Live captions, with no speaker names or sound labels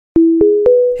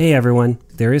Hey everyone,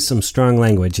 there is some strong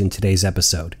language in today's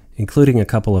episode, including a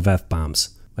couple of F-bombs.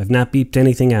 I've not beeped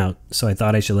anything out, so I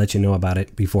thought I should let you know about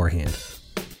it beforehand.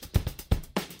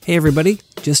 Hey everybody,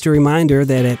 just a reminder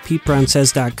that at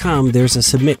PeteBrownSays.com there's a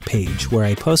submit page where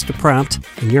I post a prompt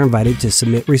and you're invited to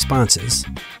submit responses.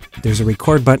 There's a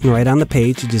record button right on the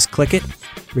page, you just click it,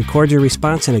 record your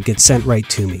response, and it gets sent right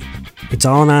to me. It's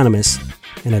all anonymous,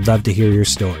 and I'd love to hear your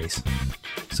stories.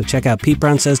 So check out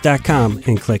PeteBrownSays.com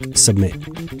and click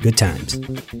submit. Good times.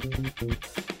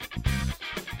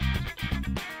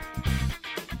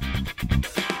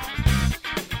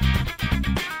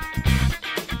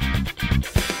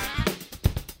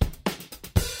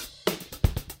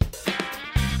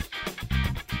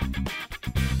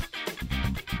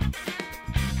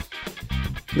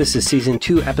 This is Season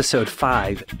 2, Episode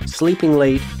 5, Sleeping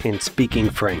Late and Speaking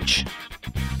French.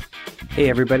 Hey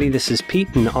everybody, this is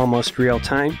Pete in almost real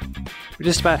time. We're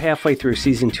just about halfway through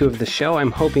Season 2 of the show.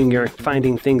 I'm hoping you're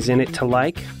finding things in it to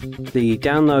like. The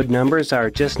download numbers are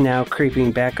just now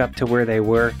creeping back up to where they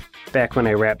were back when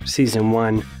I wrapped Season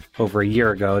 1 over a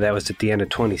year ago. That was at the end of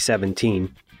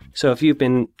 2017. So if you've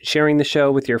been sharing the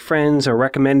show with your friends or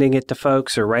recommending it to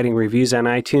folks or writing reviews on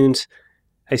iTunes,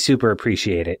 I super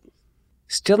appreciate it.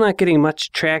 Still not getting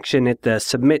much traction at the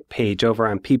submit page over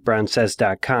on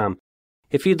PeteBrownSays.com.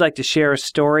 If you'd like to share a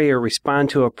story or respond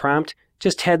to a prompt,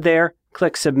 just head there,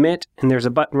 click submit, and there's a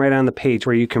button right on the page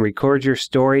where you can record your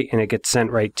story and it gets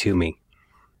sent right to me.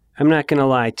 I'm not going to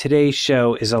lie, today's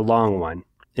show is a long one.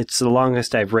 It's the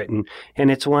longest I've written,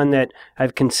 and it's one that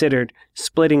I've considered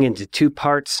splitting into two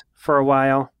parts for a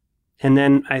while, and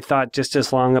then I thought just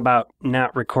as long about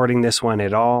not recording this one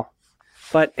at all.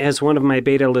 But as one of my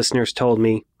beta listeners told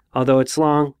me, although it's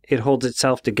long, it holds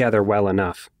itself together well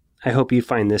enough. I hope you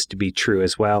find this to be true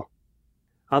as well.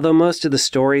 Although most of the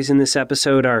stories in this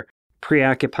episode are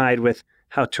preoccupied with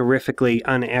how terrifically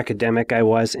unacademic I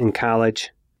was in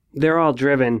college, they're all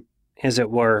driven, as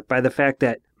it were, by the fact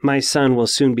that my son will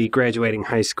soon be graduating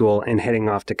high school and heading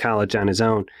off to college on his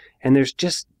own. And there's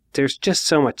just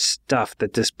so much stuff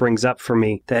that this brings up for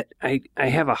me that I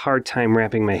have a hard time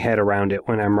wrapping my head around it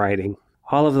when I'm writing.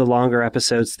 All of the longer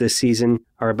episodes this season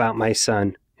are about my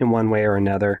son in one way or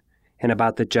another, and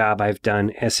about the job I've done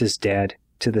as his dad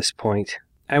to this point.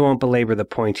 I won't belabor the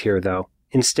point here, though.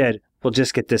 Instead, we'll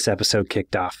just get this episode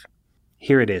kicked off.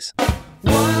 Here it is.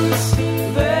 Once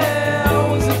there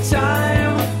was a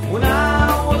time when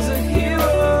I was a hero.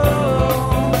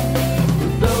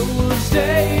 Those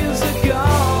days are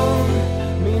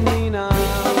gone, meaning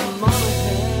I'm on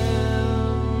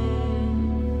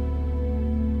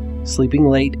a Sleeping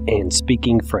late and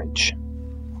speaking French.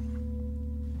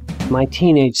 My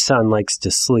teenage son likes to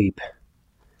sleep.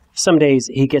 Some days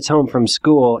he gets home from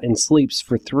school and sleeps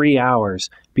for 3 hours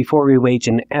before we wage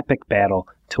an epic battle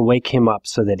to wake him up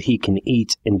so that he can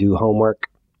eat and do homework.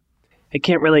 I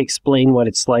can't really explain what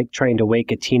it's like trying to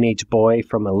wake a teenage boy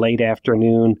from a late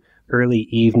afternoon, early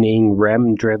evening,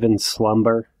 REM-driven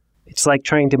slumber. It's like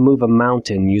trying to move a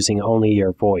mountain using only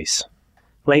your voice.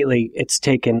 Lately, it's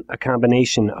taken a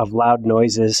combination of loud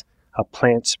noises, a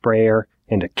plant sprayer,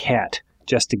 and a cat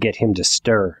just to get him to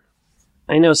stir.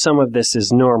 I know some of this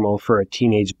is normal for a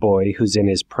teenage boy who's in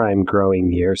his prime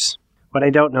growing years. What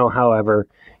I don't know, however,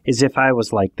 is if I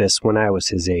was like this when I was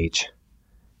his age.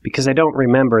 Because I don't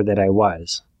remember that I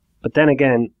was. But then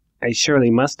again, I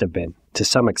surely must have been, to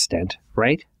some extent,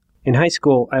 right? In high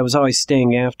school, I was always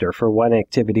staying after for one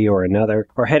activity or another,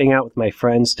 or heading out with my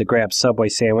friends to grab Subway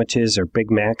sandwiches or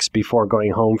Big Macs before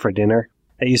going home for dinner.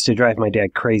 That used to drive my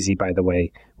dad crazy, by the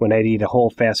way, when I'd eat a whole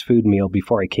fast food meal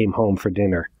before I came home for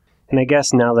dinner. And I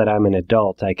guess now that I'm an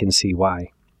adult, I can see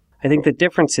why. I think the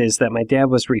difference is that my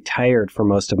dad was retired for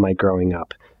most of my growing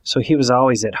up, so he was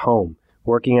always at home,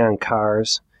 working on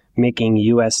cars, making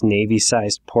U.S.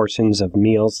 Navy-sized portions of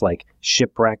meals like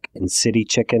shipwreck and city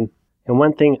chicken. And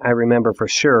one thing I remember for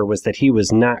sure was that he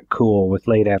was not cool with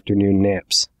late afternoon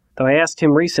naps. Though I asked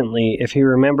him recently if he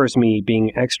remembers me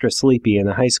being extra sleepy in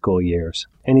the high school years,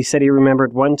 and he said he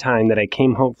remembered one time that I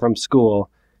came home from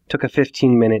school, took a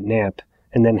 15-minute nap,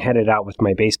 and then headed out with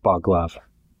my baseball glove.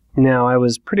 Now, I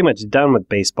was pretty much done with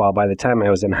baseball by the time I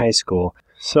was in high school,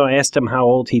 so I asked him how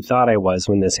old he thought I was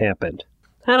when this happened.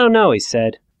 I don't know, he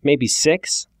said. Maybe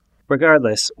 6?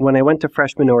 Regardless, when I went to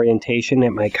freshman orientation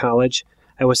at my college,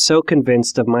 I was so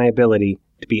convinced of my ability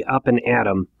to be up and at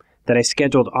 'em that I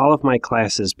scheduled all of my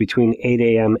classes between 8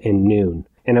 a.m. and noon,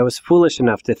 and I was foolish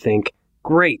enough to think,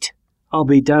 great, I'll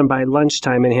be done by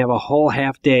lunchtime and have a whole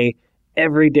half day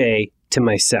every day to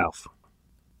myself.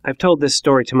 I've told this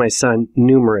story to my son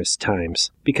numerous times,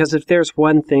 because if there's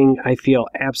one thing I feel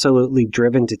absolutely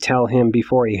driven to tell him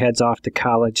before he heads off to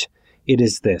college, it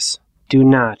is this: do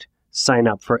not sign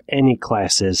up for any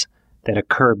classes that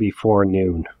occur before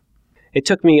noon. It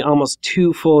took me almost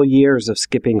 2 full years of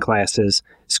skipping classes,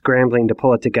 scrambling to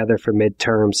pull it together for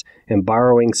midterms, and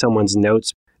borrowing someone's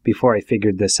notes before I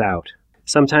figured this out.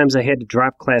 Sometimes I had to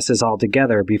drop classes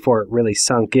altogether before it really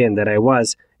sunk in that I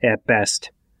was, at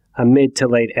best, a mid to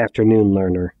late afternoon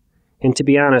learner. And to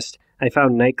be honest, I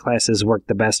found night classes worked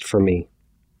the best for me.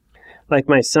 Like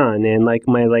my son, and like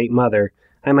my late mother,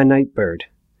 I'm a night bird.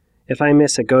 If I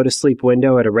miss a go-to-sleep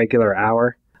window at a regular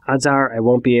hour, odds are I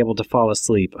won't be able to fall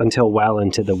asleep until well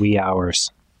into the wee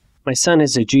hours. My son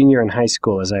is a junior in high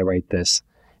school as I write this,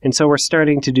 and so we're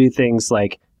starting to do things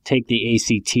like take the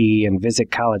ACT and visit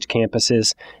college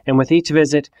campuses, and with each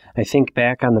visit, I think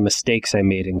back on the mistakes I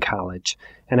made in college,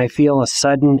 and I feel a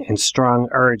sudden and strong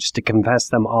urge to confess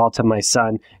them all to my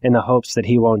son in the hopes that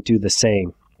he won't do the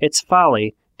same. It's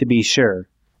folly, to be sure.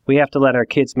 We have to let our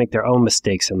kids make their own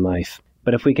mistakes in life.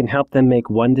 But if we can help them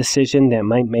make one decision that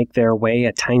might make their way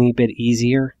a tiny bit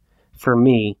easier, for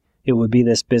me, it would be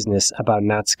this business about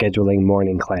not scheduling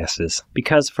morning classes.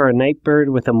 Because for a night bird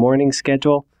with a morning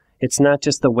schedule, it's not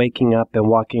just the waking up and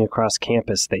walking across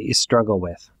campus that you struggle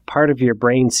with. Part of your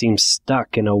brain seems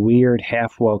stuck in a weird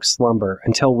half-woke slumber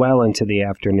until well into the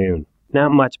afternoon.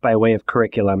 Not much by way of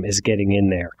curriculum is getting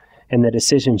in there, and the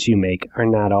decisions you make are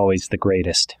not always the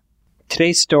greatest.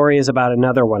 Today's story is about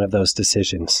another one of those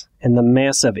decisions, and the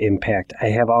massive impact I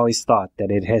have always thought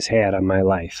that it has had on my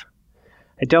life.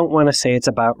 I don't want to say it's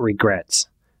about regrets,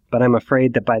 but I'm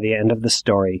afraid that by the end of the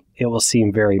story, it will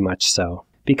seem very much so.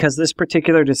 Because this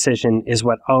particular decision is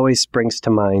what always springs to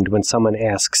mind when someone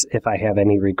asks if I have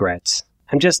any regrets.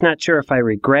 I'm just not sure if I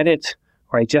regret it,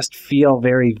 or I just feel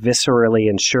very viscerally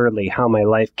and surely how my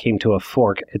life came to a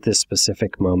fork at this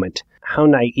specific moment. How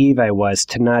naive I was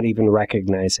to not even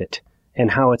recognize it, and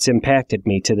how it's impacted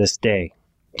me to this day.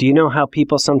 Do you know how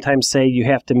people sometimes say you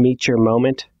have to meet your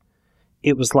moment?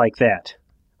 It was like that,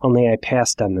 only I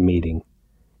passed on the meeting,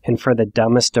 and for the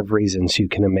dumbest of reasons you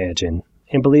can imagine.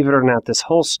 And believe it or not, this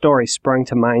whole story sprung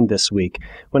to mind this week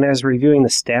when I was reviewing the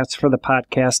stats for the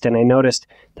podcast, and I noticed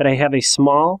that I have a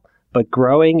small but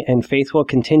growing and faithful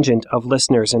contingent of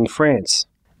listeners in France.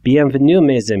 Bienvenue,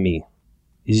 mes amis.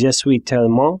 Je suis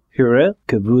tellement heureux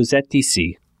que vous êtes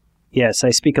ici. Yes,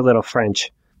 I speak a little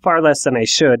French, far less than I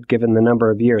should given the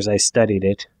number of years I studied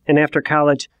it. And after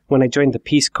college, when I joined the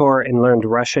Peace Corps and learned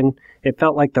Russian, it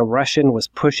felt like the Russian was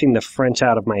pushing the French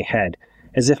out of my head,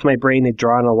 as if my brain had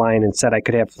drawn a line and said I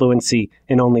could have fluency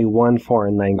in only one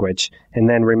foreign language, and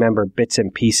then remember bits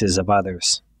and pieces of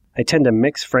others. I tend to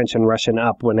mix French and Russian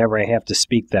up whenever I have to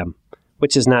speak them,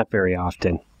 which is not very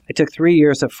often. I took 3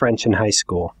 years of French in high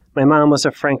school. My mom was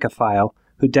a Francophile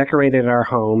who decorated our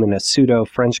home in a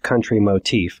pseudo-French country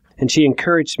motif, and she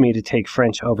encouraged me to take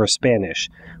French over Spanish,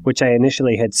 which I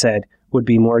initially had said would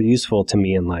be more useful to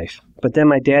me in life. But then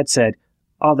my dad said,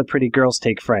 all the pretty girls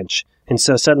take French, and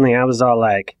so suddenly I was all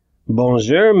like,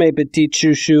 bonjour, mes petits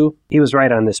chouchous. He was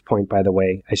right on this point, by the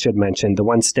way. I should mention, the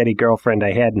one steady girlfriend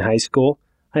I had in high school,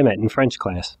 I met in French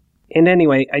class. And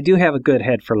anyway, I do have a good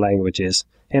head for languages,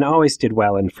 and always did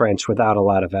well in French without a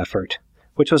lot of effort,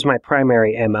 which was my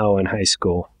primary MO in high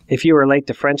school. If you were late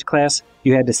to French class,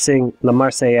 you had to sing La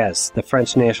Marseillaise, the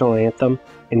French national anthem,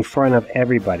 in front of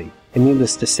everybody. And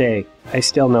needless to say, I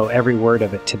still know every word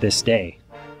of it to this day.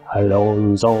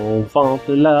 Allons enfants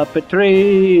de la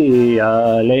patrie,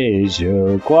 allez,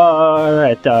 je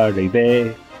crois est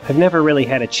arrivé. I've never really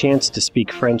had a chance to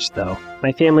speak French, though.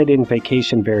 My family didn't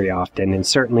vacation very often, and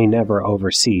certainly never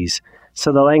overseas,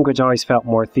 so the language always felt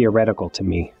more theoretical to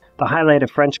me. The highlight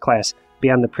of French class,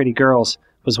 beyond the pretty girls,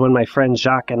 was when my friend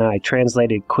Jacques and I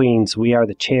translated Queen's We Are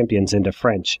the Champions into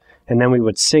French, and then we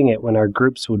would sing it when our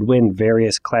groups would win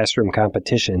various classroom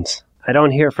competitions. I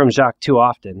don't hear from Jacques too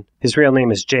often. His real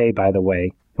name is Jay, by the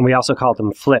way, and we also called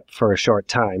him Flip for a short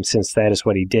time, since that is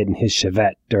what he did in his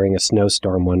Chevette during a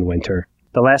snowstorm one winter.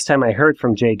 The last time I heard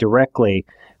from Jay directly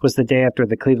was the day after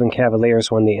the Cleveland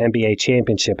Cavaliers won the NBA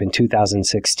championship in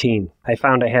 2016. I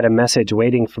found I had a message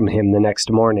waiting from him the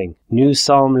next morning. Nous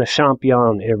sommes les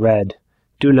champions, it read.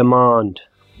 Tout le monde.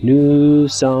 Nous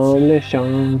sommes les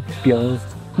champions.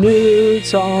 Nous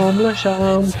sommes les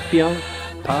champions.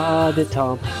 Pas de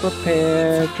temps pour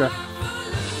perdre.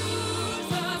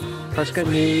 Parce que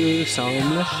nous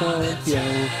sommes les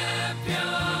champions.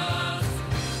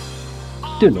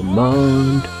 Tout le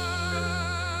monde.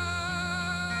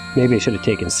 Maybe I should have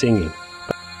taken singing.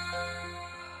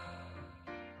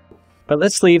 But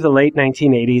let's leave the late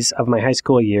 1980s of my high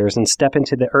school years and step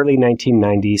into the early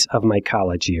 1990s of my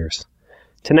college years.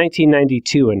 To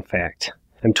 1992, in fact.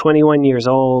 I'm 21 years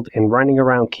old and running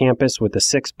around campus with a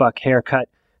 $6 haircut,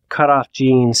 cut-off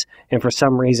jeans, and for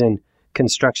some reason,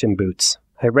 construction boots.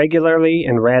 I regularly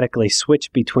and radically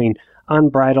switched between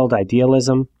unbridled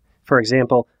idealism. For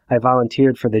example, I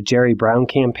volunteered for the Jerry Brown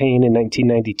campaign in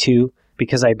 1992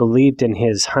 because I believed in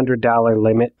his $100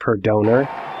 limit per donor.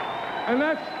 And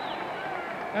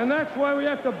that's why we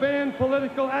have to ban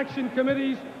political action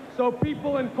committees so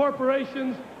people and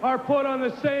corporations are put on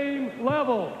the same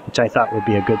level. Which I thought would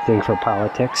be a good thing for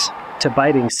politics. To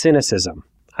biting cynicism.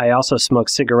 I also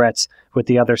smoked cigarettes with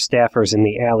the other staffers in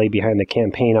the alley behind the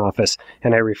campaign office,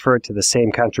 and I referred to the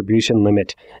same contribution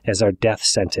limit as our death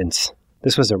sentence.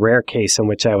 This was a rare case in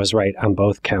which I was right on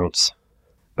both counts.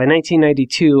 By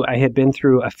 1992, I had been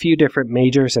through a few different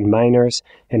majors and minors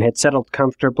and had settled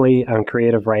comfortably on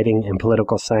creative writing and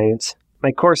political science.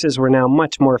 My courses were now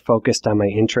much more focused on my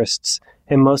interests,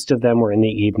 and most of them were in the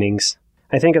evenings.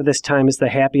 I think of this time as the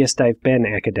happiest I've been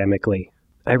academically.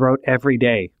 I wrote every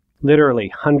day,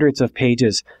 literally hundreds of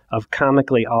pages of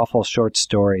comically awful short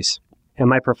stories, and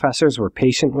my professors were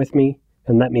patient with me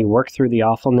and let me work through the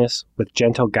awfulness with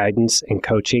gentle guidance and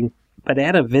coaching. But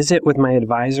at a visit with my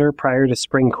advisor prior to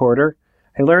spring quarter,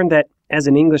 I learned that as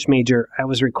an English major, I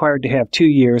was required to have 2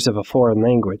 years of a foreign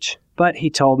language. But he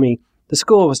told me the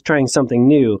school was trying something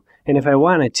new, and if I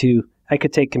wanted to, I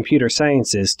could take computer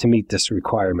sciences to meet this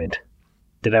requirement.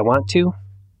 Did I want to?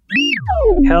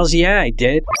 Hells yeah, I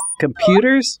did.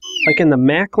 Computers? Like in the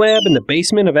Mac lab in the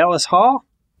basement of Ellis Hall?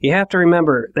 You have to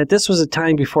remember that this was a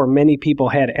time before many people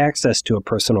had access to a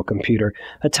personal computer,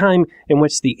 a time in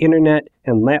which the internet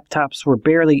and laptops were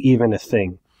barely even a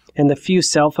thing, and the few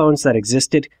cell phones that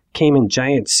existed came in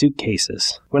giant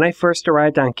suitcases. When I first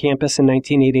arrived on campus in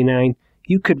 1989,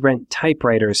 you could rent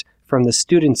typewriters from the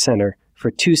Student Center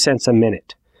for 2 cents a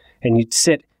minute, and you'd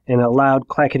sit in a loud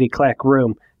clackety-clack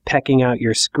room pecking out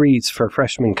your screeds for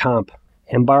freshman comp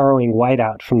and borrowing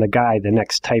whiteout from the guy the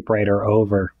next typewriter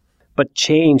over. But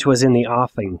change was in the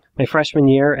offing. My freshman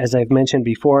year, as I've mentioned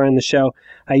before on the show,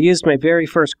 I used my very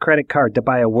first credit card to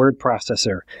buy a word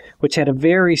processor, which had a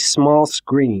very small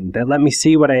screen that let me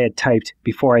see what I had typed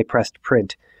before I pressed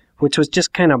print, which was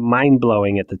just kind of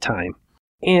mind-blowing at the time.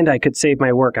 And I could save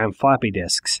my work on floppy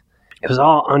disks. It was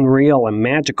all unreal and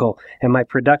magical, and my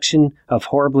production of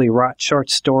horribly wrought short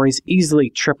stories easily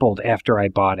tripled after I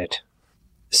bought it.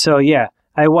 So yeah,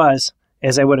 I was,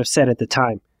 as I would have said at the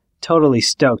time, totally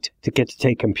stoked to get to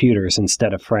take computers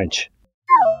instead of French.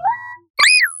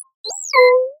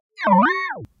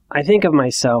 I think of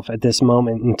myself at this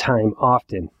moment in time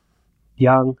often.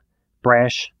 Young,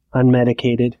 brash,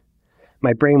 unmedicated.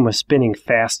 My brain was spinning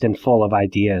fast and full of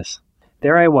ideas.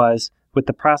 There I was, with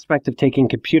the prospect of taking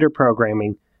computer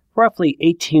programming, roughly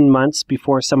 18 months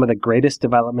before some of the greatest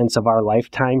developments of our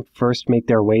lifetime first make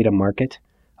their way to market.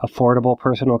 Affordable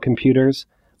personal computers,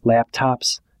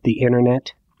 laptops, the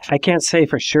internet. I can't say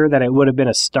for sure that I would have been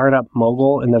a startup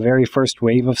mogul in the very first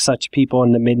wave of such people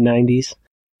in the mid-90s.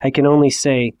 I can only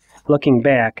say, looking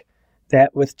back,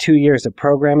 that with 2 years of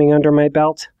programming under my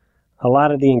belt, a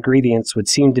lot of the ingredients would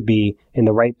seem to be in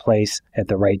the right place at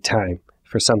the right time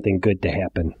for something good to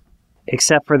happen.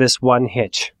 Except for this one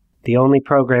hitch. The only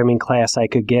programming class I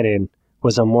could get in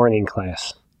was a morning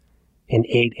class. An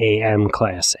 8 a.m.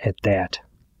 class at that.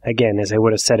 Again, as I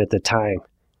would have said at the time,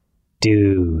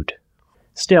 dude.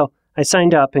 Still, I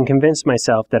signed up and convinced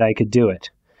myself that I could do it,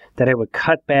 that I would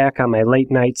cut back on my late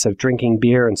nights of drinking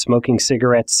beer and smoking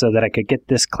cigarettes so that I could get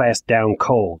this class down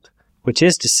cold, which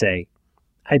is to say,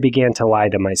 I began to lie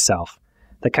to myself,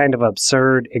 the kind of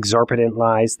absurd, exorbitant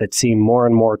lies that seem more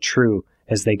and more true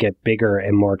as they get bigger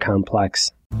and more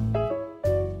complex.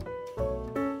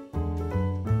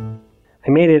 I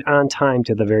made it on time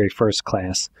to the very first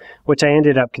class, which I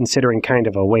ended up considering kind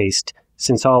of a waste,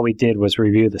 since all we did was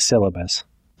review the syllabus.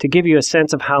 To give you a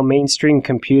sense of how mainstream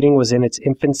computing was in its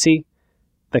infancy,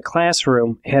 the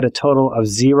classroom had a total of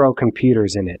 0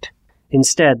 computers in it.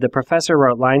 Instead, the professor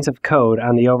wrote lines of code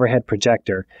on the overhead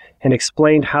projector and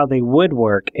explained how they would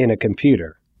work in a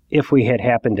computer, if we had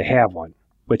happened to have one,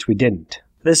 which we didn't.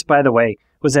 This, by the way,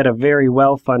 was at a very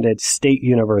well-funded state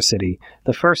university,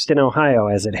 the first in Ohio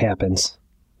as it happens.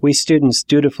 We students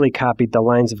dutifully copied the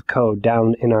lines of code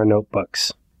down in our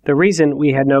notebooks. The reason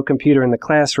we had no computer in the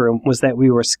classroom was that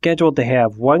we were scheduled to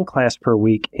have 1 class per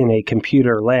week in a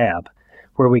computer lab,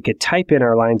 where we could type in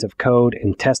our lines of code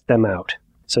and test them out.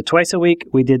 So twice a week,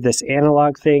 we did this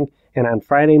analog thing, and on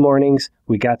Friday mornings,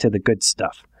 we got to the good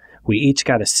stuff. We each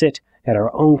got to sit at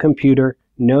our own computer,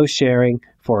 no sharing,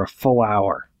 for a full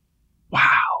hour.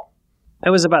 Wow! I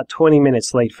was about 20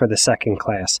 minutes late for the second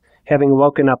class, having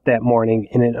woken up that morning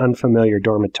in an unfamiliar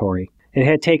dormitory. It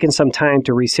had taken some time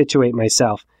to resituate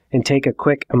myself and take a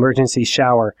quick emergency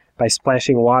shower by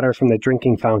splashing water from the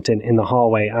drinking fountain in the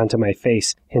hallway onto my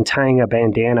face and tying a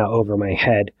bandana over my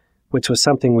head, which was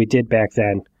something we did back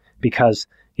then because,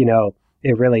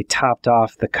 it really topped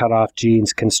off the cut-off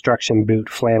jeans, construction boot,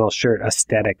 flannel shirt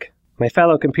aesthetic. My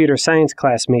fellow computer science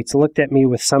classmates looked at me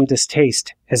with some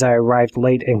distaste as I arrived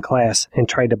late in class and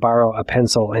tried to borrow a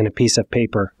pencil and a piece of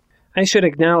paper. I should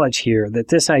acknowledge here that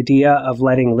this idea of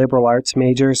letting liberal arts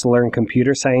majors learn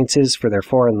computer sciences for their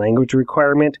foreign language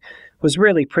requirement was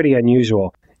really pretty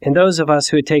unusual, and those of us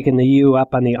who had taken the U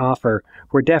up on the offer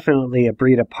were definitely a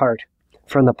breed apart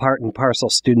from the part and parcel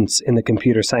students in the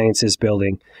computer sciences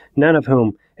building, none of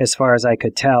whom, as far as I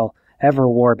could tell, ever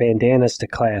wore bandanas to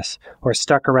class or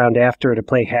stuck around after to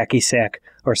play hacky sack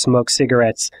or smoke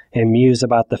cigarettes and muse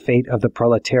about the fate of the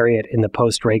proletariat in the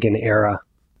post-Reagan era.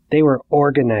 They were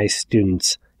organized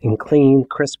students in clean,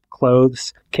 crisp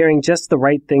clothes, carrying just the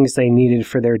right things they needed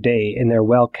for their day in their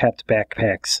well-kept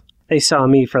backpacks. They saw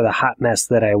me for the hot mess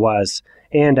that I was,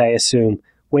 and, I assume,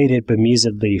 waited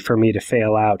bemusedly for me to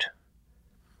fail out.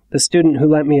 The student who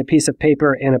lent me a piece of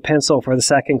paper and a pencil for the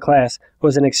second class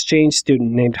was an exchange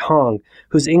student named Hong,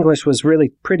 whose English was really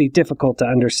pretty difficult to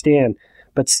understand,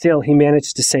 but still he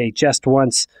managed to say just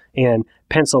once and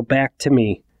pencil back to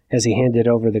me as he handed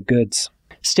over the goods.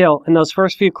 Still, in those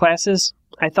first few classes,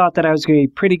 I thought that I was going to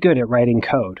be pretty good at writing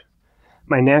code.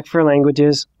 My knack for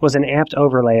languages was an apt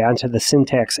overlay onto the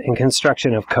syntax and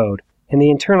construction of code, and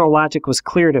the internal logic was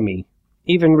clear to me,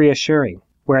 even reassuring.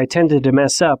 Where I tended to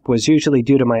mess up was usually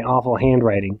due to my awful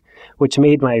handwriting, which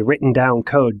made my written-down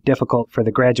code difficult for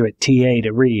the graduate TA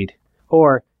to read.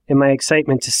 Or, in my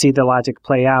excitement to see the logic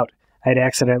play out, I'd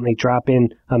accidentally drop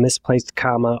in a misplaced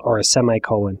comma or a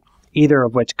semicolon, either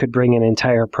of which could bring an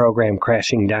entire program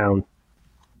crashing down.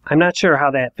 I'm not sure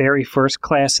how that very first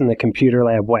class in the computer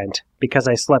lab went, because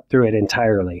I slept through it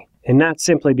entirely. And not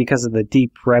simply because of the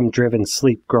deep REM-driven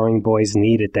sleep growing boys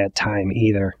need at that time,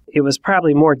 either. It was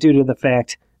probably more due to the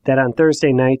fact that on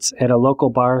Thursday nights at a local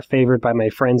bar favored by my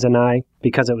friends and I,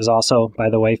 because it was also,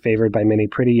 by the way, favored by many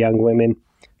pretty young women,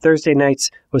 Thursday nights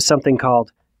was something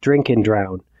called Drink and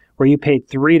Drown, where you paid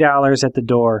 $3 at the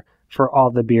door for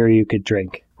all the beer you could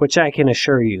drink, which I can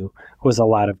assure you was a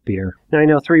lot of beer. Now, I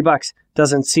know $3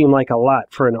 doesn't seem like a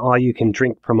lot for an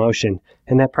all-you-can-drink promotion,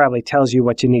 and that probably tells you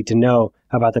what you need to know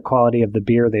about the quality of the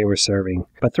beer they were serving.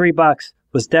 But $3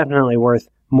 was definitely worth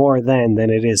more then than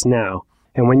it is now,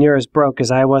 and when you're as broke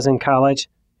as I was in college,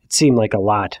 it seemed like a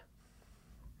lot.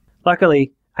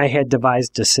 Luckily, I had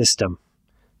devised a system.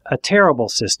 A terrible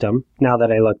system, now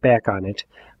that I look back on it,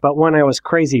 but one I was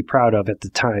crazy proud of at the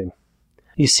time.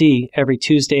 You see, every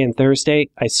Tuesday and Thursday,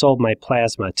 I sold my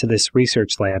plasma to this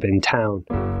research lab in town.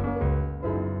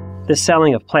 The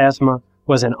selling of plasma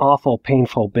was an awful,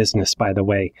 painful business, by the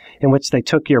way, in which they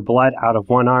took your blood out of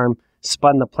one arm,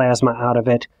 spun the plasma out of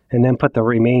it, and then put the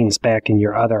remains back in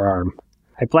your other arm.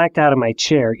 I blacked out of my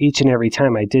chair each and every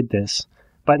time I did this,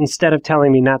 but instead of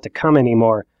telling me not to come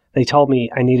anymore, they told me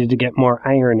I needed to get more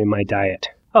iron in my diet.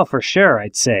 Oh, for sure,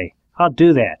 I'd say. I'll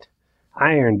do that.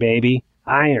 Iron, baby.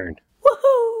 Iron.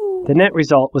 Woohoo! The net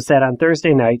result was that on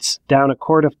Thursday nights, down a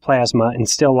quart of plasma and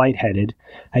still lightheaded,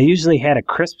 I usually had a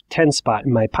crisp 10-spot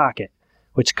in my pocket,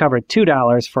 which covered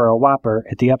 $2 for a Whopper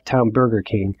at the Uptown Burger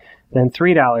King, then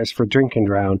 $3 for Drink and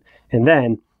Drown, and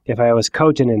then, if I was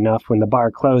cogent enough when the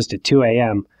bar closed at 2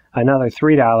 a.m., another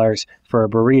 $3 for a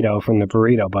burrito from the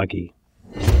Burrito Buggy.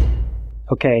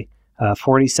 Okay,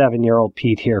 47-year-old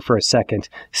Pete here for a second,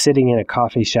 sitting in a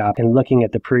coffee shop and looking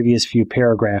at the previous few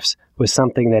paragraphs with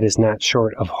something that is not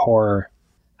short of horror.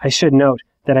 I should note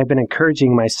that I've been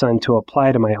encouraging my son to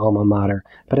apply to my alma mater,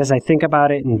 but as I think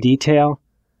about it in detail,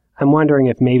 I'm wondering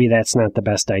if maybe that's not the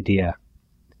best idea.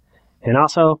 And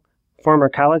also, former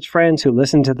college friends who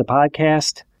listen to the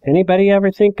podcast, anybody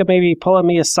ever think of maybe pulling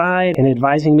me aside and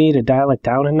advising me to dial it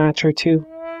down a notch or two?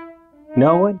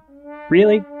 No one?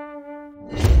 Really?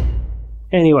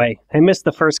 Anyway, I missed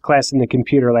the first class in the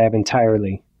computer lab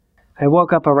entirely. I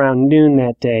woke up around noon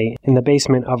that day in the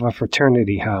basement of a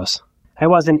fraternity house. I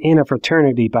wasn't in a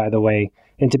fraternity, by the way,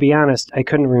 and to be honest, I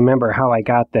couldn't remember how I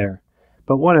got there.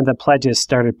 But one of the pledges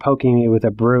started poking me with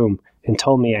a broom and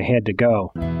told me I had to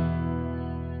go.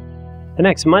 The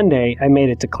next Monday, I made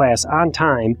it to class on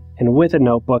time and with a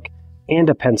notebook and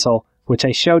a pencil, which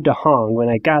I showed to Hong when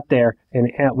I got there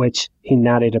and at which he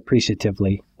nodded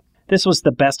appreciatively. This was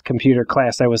the best computer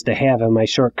class I was to have in my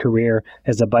short career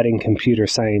as a budding computer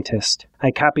scientist.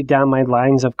 I copied down my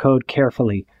lines of code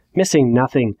carefully, missing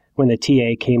nothing when the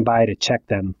TA came by to check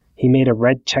them. He made a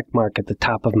red check mark at the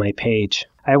top of my page.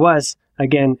 I was,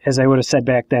 again, as I would have said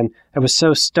back then, I was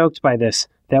so stoked by this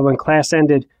that when class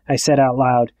ended, I said out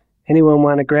loud, Anyone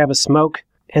want to grab a smoke?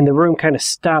 And the room kind of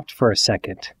stopped for a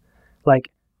second.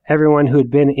 Like everyone who had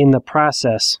been in the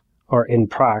process, or in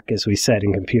proc, as we said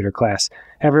in computer class,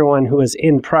 everyone who was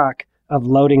in proc of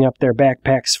loading up their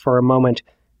backpacks for a moment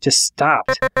just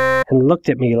stopped and looked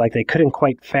at me like they couldn't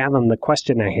quite fathom the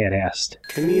question I had asked.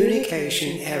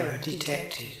 Communication error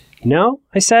detected. No,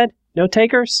 I said. No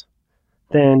takers?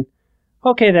 Then,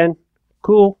 okay then.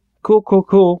 Cool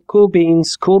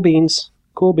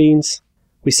beans.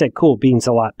 We said cool beans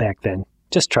a lot back then.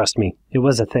 Just trust me, it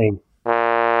was a thing.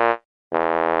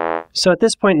 So at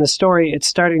this point in the story, it's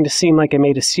starting to seem like I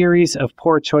made a series of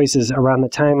poor choices around the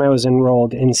time I was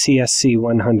enrolled in CSC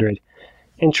 100.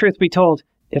 And truth be told,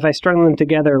 if I strung them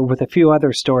together with a few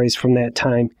other stories from that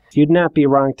time, you'd not be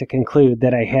wrong to conclude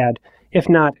that I had, if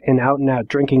not an out-and-out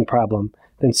drinking problem,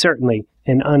 then certainly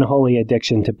an unholy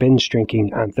addiction to binge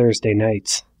drinking on Thursday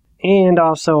nights. And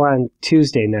also on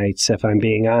Tuesday nights, if I'm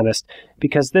being honest,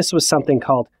 because this was something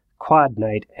called Quad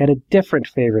Night at a different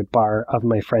favorite bar of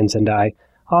my friends and I,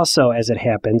 also, as it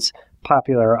happens,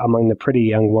 popular among the pretty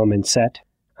young woman set.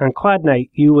 On Quad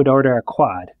Night, you would order a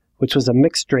quad, which was a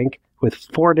mixed drink with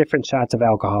 4 different shots of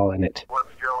alcohol in it,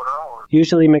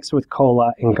 usually mixed with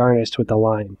cola and garnished with a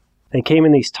lime. They came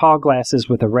in these tall glasses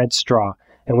with a red straw,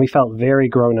 and we felt very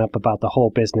grown up about the whole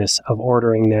business of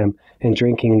ordering them and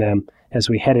drinking them as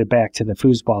we headed back to the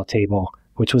foosball table,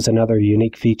 which was another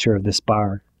unique feature of this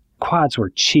bar. Quads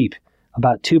were cheap,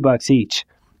 about $2 each,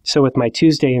 so with my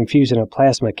Tuesday infusion of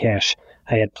plasma cash,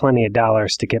 I had plenty of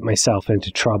dollars to get myself into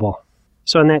trouble.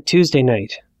 So on that Tuesday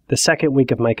night, the second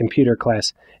week of my computer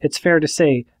class, it's fair to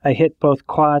say I hit both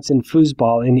quads and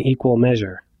foosball in equal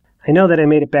measure. I know that I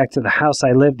made it back to the house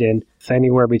I lived in with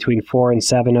anywhere between 4 and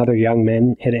 7 other young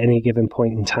men at any given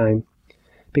point in time,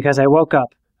 because I woke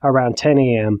up around 10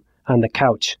 a.m. on the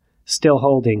couch, still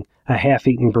holding a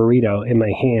half-eaten burrito in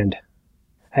my hand.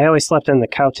 I always slept on the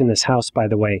couch in this house, by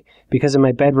the way, because in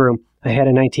my bedroom I had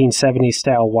a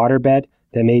 1970s-style waterbed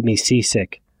that made me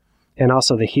seasick, and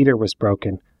also the heater was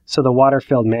broken, so the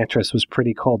water-filled mattress was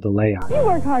pretty cold to lay on. You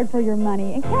work hard for your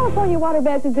money, and California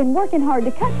Waterbeds has been working hard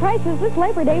to cut prices this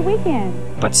Labor Day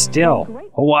weekend. But still,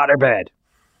 a waterbed.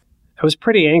 I was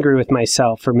pretty angry with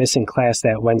myself for missing class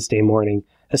that Wednesday morning,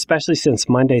 especially since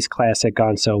Monday's class had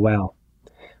gone so well.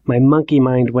 My monkey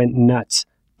mind went nuts,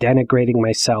 denigrating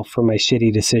myself for my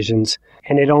shitty decisions,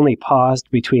 and it only paused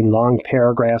between long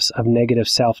paragraphs of negative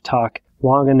self-talk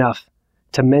long enough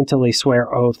to mentally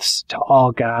swear oaths to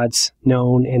all gods,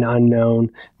 known and unknown,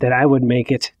 that I would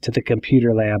make it to the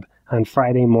computer lab on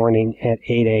Friday morning at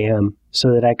 8 a.m.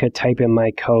 so that I could type in my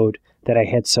code that I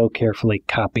had so carefully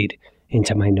copied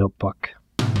into my notebook.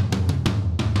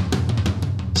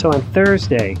 So on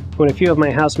Thursday, when a few of my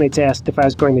housemates asked if I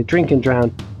was going to drink and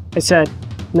drown, I said,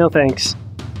 no thanks.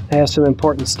 I have some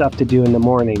important stuff to do in the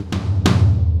morning.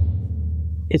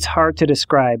 It's hard to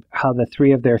describe how the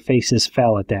 3 of their faces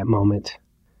fell at that moment,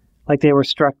 like they were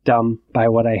struck dumb by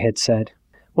what I had said.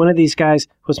 One of these guys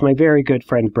was my very good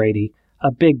friend Brady,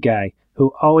 a big guy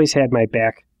who always had my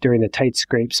back during the tight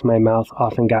scrapes my mouth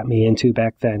often got me into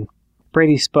back then.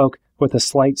 Brady spoke with a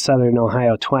slight Southern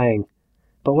Ohio twang,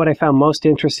 but what I found most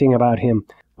interesting about him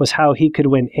was how he could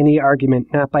win any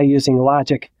argument not by using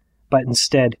logic, but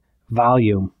instead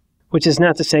volume. Which is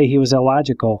not to say he was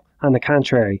illogical. On the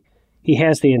contrary, he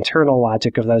has the internal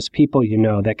logic of those people you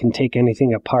know that can take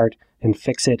anything apart and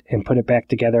fix it and put it back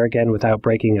together again without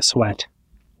breaking a sweat.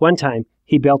 One time,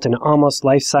 he built an almost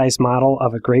life-size model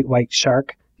of a great white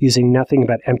shark using nothing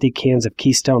but empty cans of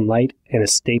Keystone Light and a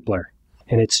stapler.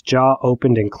 And its jaw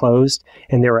opened and closed,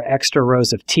 and there were extra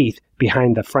rows of teeth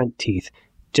behind the front teeth,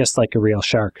 just like a real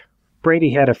shark.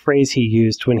 Brady had a phrase he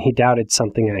used when he doubted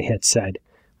something I had said,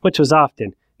 which was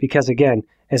often, because again,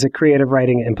 as a creative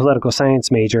writing and political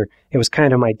science major, it was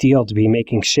kind of my deal to be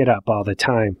making shit up all the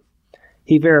time.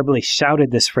 He variably shouted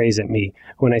this phrase at me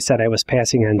when I said I was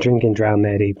passing on Drink and Drown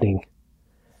that evening.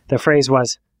 The phrase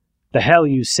was, "The hell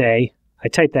you say." I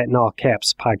typed that in all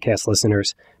caps, podcast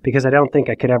listeners, because I don't think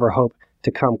I could ever hope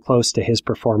to come close to his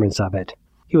performance of it.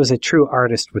 He was a true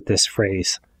artist with this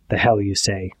phrase, "the hell you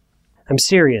say." "I'm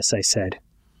serious," I said.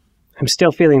 "I'm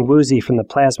still feeling woozy from the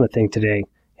plasma thing today,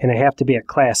 and I have to be at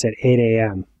class at 8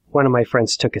 a.m. One of my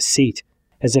friends took a seat,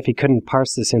 as if he couldn't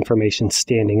parse this information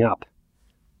standing up.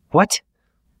 "What?"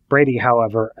 Brady,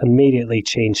 however, immediately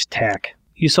changed tack.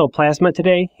 "You sold plasma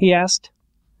today?" he asked.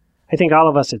 I think all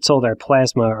of us had sold our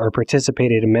plasma or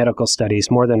participated in medical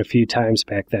studies more than a few times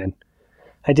back then.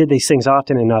 I did these things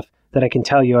often enough that I can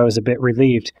tell you I was a bit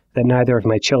relieved that neither of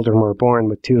my children were born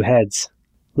with 2 heads.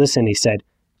 "Listen," he said,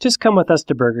 "just come with us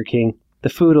to Burger King. The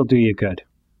food'll do you good."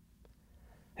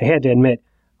 I had to admit,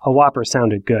 a Whopper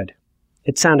sounded good.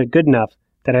 It sounded good enough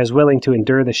that I was willing to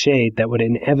endure the shade that would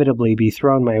inevitably be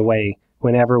thrown my way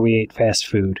whenever we ate fast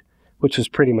food, which was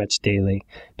pretty much daily,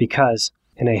 because,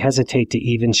 and I hesitate to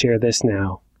even share this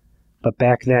now, but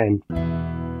back then,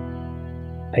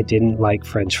 I didn't like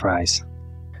French fries.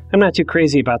 I'm not too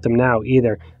crazy about them now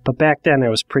either, but back then I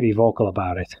was pretty vocal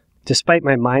about it. Despite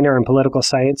my minor in political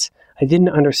science, I didn't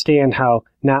understand how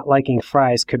not liking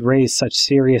fries could raise such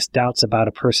serious doubts about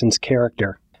a person's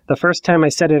character. The first time I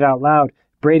said it out loud,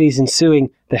 Brady's ensuing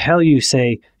 "the hell you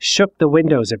say" shook the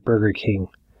windows at Burger King.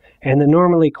 And the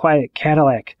normally quiet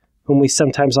Cadillac, whom we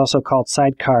sometimes also called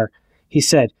Sidecar, he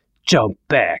said, "Jump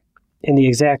back," in the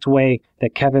exact way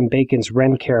that Kevin Bacon's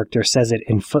Ren character says it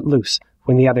in Footloose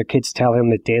when the other kids tell him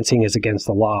that dancing is against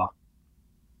the law.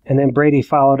 And then Brady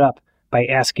followed up by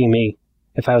asking me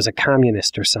if I was a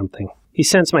communist or something. He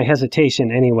sensed my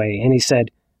hesitation anyway, and he said,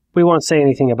 "We won't say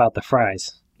anything about the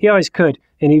fries." He always could,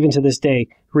 and even to this day,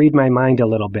 read my mind a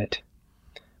little bit.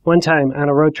 One time, on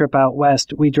a road trip out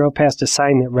west, we drove past a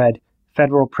sign that read,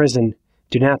 "Federal Prison,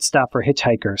 do not stop for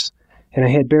hitchhikers." And I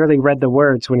had barely read the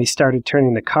words when he started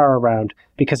turning the car around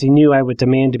because he knew I would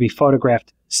demand to be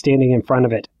photographed standing in front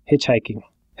of it, hitchhiking.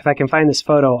 If I can find this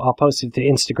photo, I'll post it to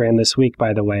Instagram this week,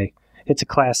 by the way. It's a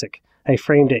classic. I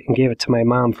framed it and gave it to my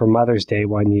mom for Mother's Day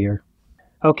one year.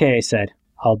 "Okay," I said,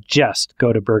 "I'll just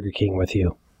go to Burger King with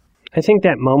you." I think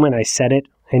that moment I said it,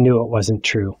 I knew it wasn't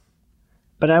true.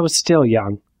 But I was still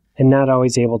young, and not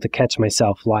always able to catch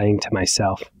myself lying to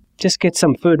myself. Just get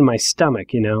some food in my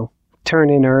stomach, you know. Turn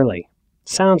in early.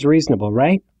 Sounds reasonable,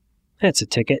 right? That's a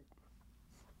ticket.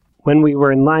 When we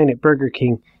were in line at Burger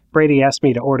King, Brady asked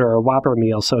me to order a Whopper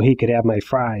meal so he could have my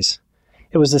fries.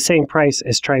 It was the same price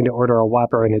as trying to order a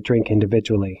Whopper and a drink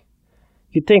individually.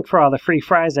 You'd think for all the free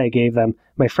fries I gave them,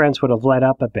 my friends would have let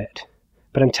up a bit.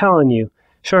 But I'm telling you,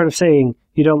 short of saying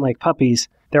you don't like puppies,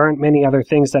 there aren't many other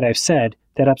things that I've said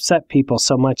that upset people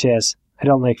so much as I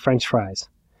don't like French fries.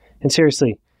 And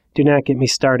seriously, do not get me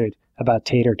started about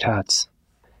tater tots.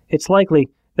 It's likely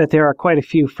that there are quite a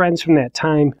few friends from that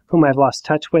time whom I've lost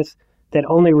touch with that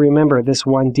only remember this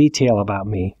one detail about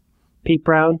me. Pete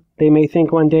Brown, they may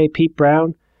think one day, Pete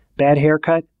Brown, bad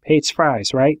haircut, hates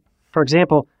fries, right? For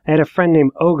example, I had a friend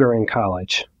named Ogre in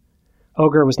college.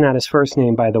 Ogre was not his first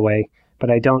name, by the way,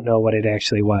 but I don't know what it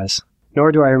actually was.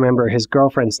 Nor do I remember his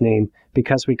girlfriend's name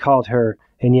because we called her,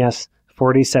 and yes,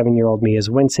 47-year-old me is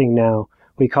wincing now,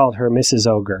 we called her Mrs.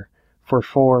 Ogre for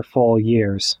 4 full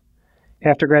years.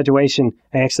 After graduation,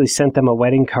 I actually sent them a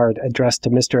wedding card addressed to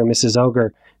Mr. and Mrs.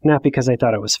 Ogre, not because I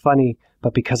thought it was funny,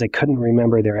 but because I couldn't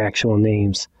remember their actual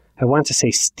names. I want to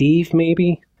say Steve,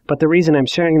 maybe? But the reason I'm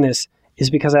sharing this is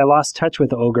because I lost touch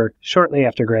with Ogre shortly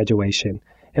after graduation,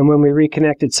 and when we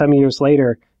reconnected some years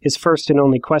later, his first and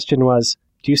only question was,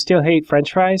 "Do you still hate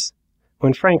French fries?"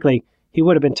 When frankly, he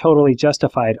would have been totally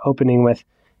justified opening with,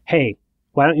 "Hey,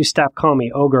 why don't you stop calling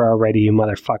me Ogre already, you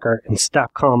motherfucker, and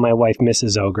stop calling my wife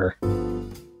Mrs. Ogre."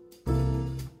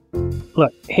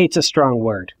 Look, hate's a strong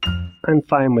word. I'm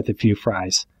fine with a few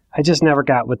fries. I just never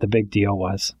got what the big deal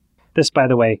was. This, by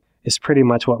the way, is pretty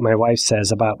much what my wife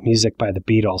says about music by the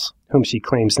Beatles, whom she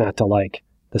claims not to like.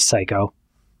 The psycho.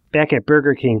 Back at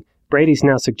Burger King, Brady's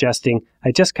now suggesting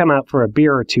I just come out for a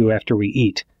beer or two after we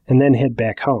eat, and then head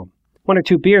back home. 1 or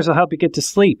 2 beers will help you get to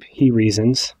sleep, he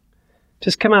reasons.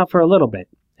 Just come out for a little bit.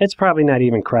 It's probably not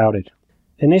even crowded.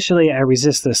 Initially, I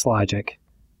resist this logic,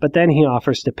 but then he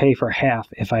offers to pay for half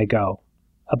if I go.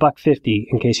 $1.50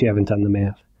 in case you haven't done the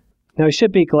math. Now, I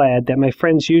should be glad that my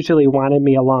friends usually wanted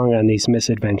me along on these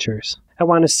misadventures. I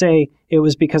want to say it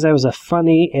was because I was a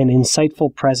funny and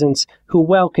insightful presence who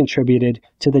well contributed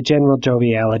to the general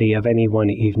joviality of any one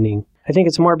evening. I think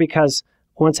it's more because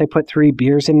once I put 3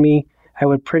 beers in me, I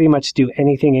would pretty much do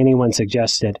anything anyone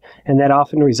suggested, and that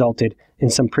often resulted in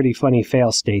some pretty funny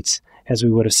fail states, as we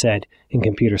would have said in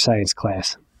computer science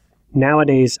class.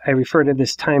 Nowadays, I refer to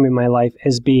this time in my life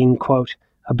as being, quote,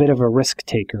 a bit of a risk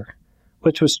taker,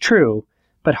 which was true,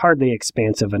 but hardly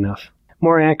expansive enough.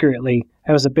 More accurately,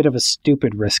 I was a bit of a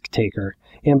stupid risk taker,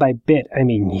 and by bit I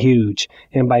mean huge,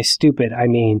 and by stupid I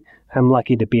mean I'm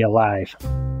lucky to be alive.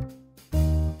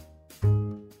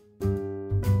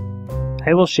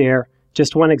 I will share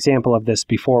just one example of this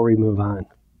before we move on.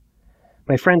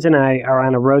 My friends and I are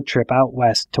on a road trip out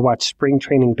west to watch spring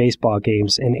training baseball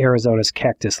games in Arizona's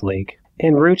Cactus League.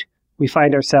 En route, we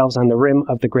find ourselves on the rim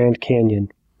of the Grand Canyon.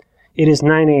 It is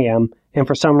 9 a.m., and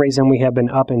for some reason we have been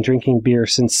up and drinking beer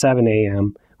since 7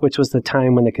 a.m., which was the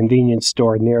time when the convenience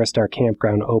store nearest our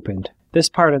campground opened. This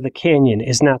part of the canyon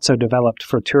is not so developed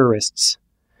for tourists.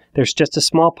 There's just a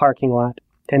small parking lot,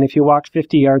 and if you walk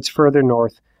 50 yards further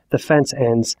north, the fence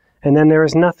ends, and then there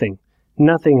is nothing,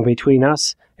 nothing between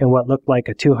us and what looked like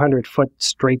a 200-foot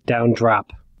straight-down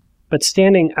drop. But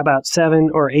standing about 7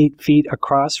 or 8 feet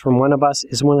across from one of us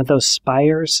is one of those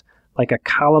spires, like a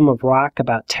column of rock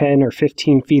about 10 or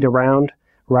 15 feet around,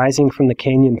 rising from the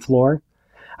canyon floor.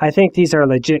 I think these are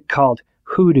legit called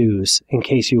hoodoos, in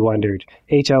case you wondered.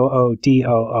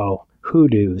 Hoodoo,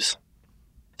 hoodoos.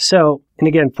 So, and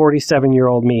again,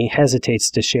 47-year-old me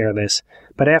hesitates to share this,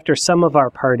 but after some of our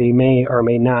party may or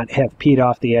may not have peed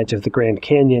off the edge of the Grand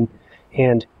Canyon,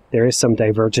 and there is some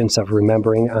divergence of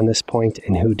remembering on this point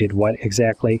and who did what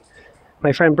exactly,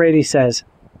 my friend Brady says,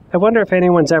 "I wonder if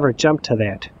anyone's ever jumped to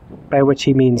that," by which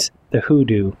he means the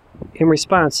hoodoo. In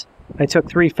response, I took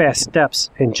 3 fast steps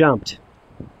and jumped.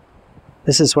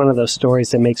 This is one of those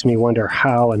stories that makes me wonder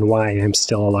how and why I'm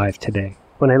still alive today.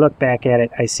 When I look back at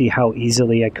it, I see how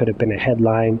easily I could have been a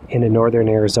headline in a northern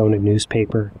Arizona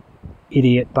newspaper.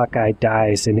 Idiot Buckeye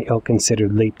dies in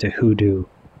ill-considered leap to hoodoo,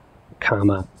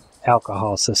 comma,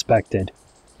 alcohol suspected.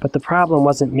 But the problem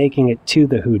wasn't making it to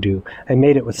the hoodoo. I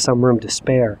made it with some room to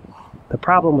spare. The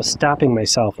problem was stopping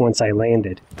myself once I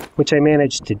landed, which I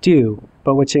managed to do,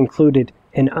 but which included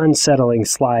an unsettling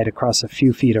slide across a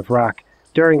few feet of rock,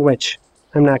 during which,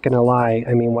 I'm not going to lie,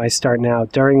 I mean, why start now,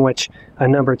 during which a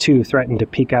number 2 threatened to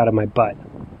peek out of my butt.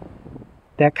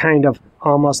 That kind of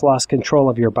almost lost control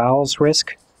of your bowels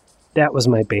risk, that was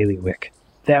my bailiwick.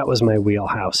 That was my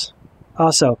wheelhouse.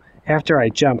 Also, after I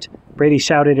jumped, Brady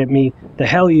shouted at me, "The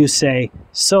hell you say,"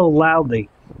 so loudly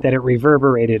that it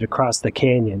reverberated across the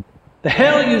canyon. "The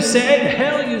hell you say, the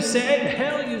hell you say, the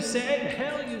hell you say, the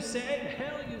hell you say, the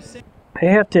hell you say." I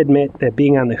have to admit that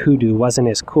being on the hoodoo wasn't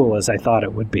as cool as I thought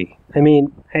it would be. I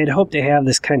mean, I had hoped to have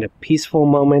this kind of peaceful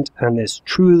moment on this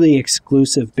truly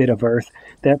exclusive bit of Earth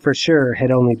that for sure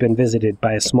had only been visited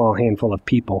by a small handful of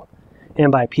people.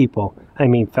 And by people, I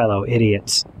mean fellow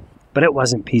idiots. But it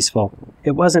wasn't peaceful.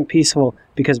 It wasn't peaceful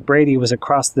because Brady was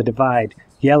across the divide,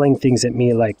 yelling things at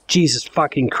me like, "Jesus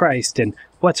fucking Christ," and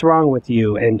 "What's wrong with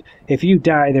you?" and "If you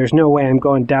die, there's no way I'm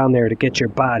going down there to get your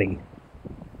body."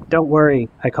 "Don't worry,"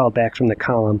 I called back from the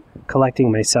column, collecting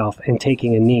myself and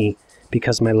taking a knee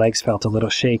because my legs felt a little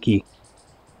shaky.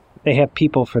 "They have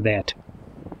people for that."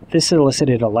 This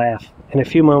elicited a laugh, and a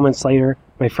few moments later,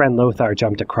 my friend Lothar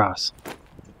jumped across.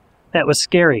 "That was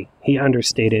scary," he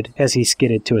understated as he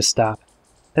skidded to a stop.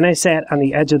 Then I sat on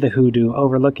the edge of the hoodoo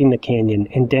overlooking the canyon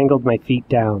and dangled my feet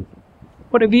down.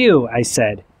 "What a view," I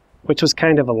said, which was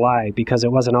kind of a lie because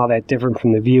it wasn't all that different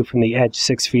from the view from the edge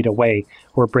 6 feet away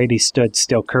where Brady stood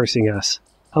still cursing us.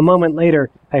 A moment later,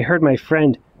 I heard my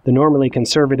friend, the normally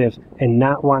conservative and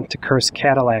not want to curse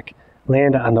Cadillac,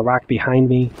 land on the rock behind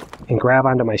me and grab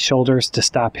onto my shoulders to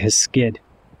stop his skid.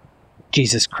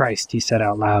 "Jesus Christ," he said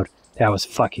out loud. "That was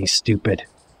fucking stupid."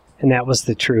 And that was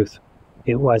the truth.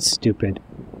 It was stupid.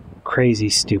 Crazy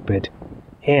stupid.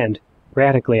 And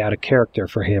radically out of character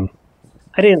for him.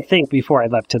 I didn't think before I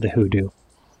leapt to the hoodoo.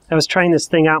 I was trying this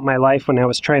thing out in my life when I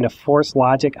was trying to force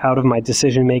logic out of my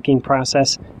decision-making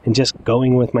process and just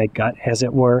going with my gut, as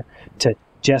it were, to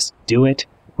just do it,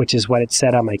 which is what it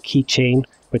said on my keychain,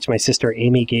 which my sister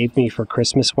Amy gave me for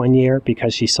Christmas one year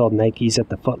because she sold Nikes at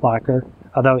the Foot Locker.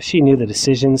 Although she knew the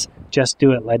decisions Just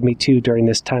Do It led me to during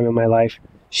this time in my life,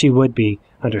 she would be,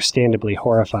 understandably,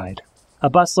 horrified. A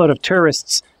busload of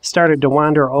tourists started to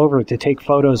wander over to take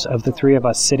photos of the 3 of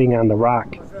us sitting on the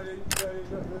rock.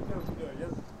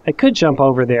 "I could jump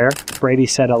over there," Brady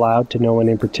said aloud to no one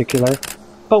in particular,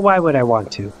 "but why would I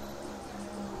want to?"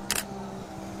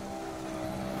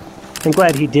 I'm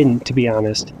glad he didn't, to be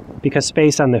honest, because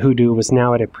space on the hoodoo was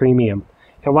now at a premium.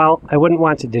 And while I wouldn't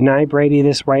want to deny Brady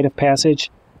this rite of passage,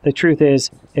 the truth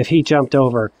is, if he jumped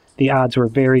over, the odds were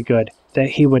very good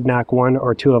that he would knock 1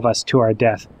 or 2 of us to our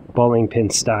death, bowling pin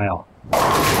style.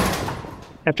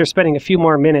 After spending a few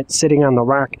more minutes sitting on the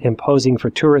rock and posing for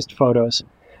tourist photos,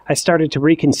 I started to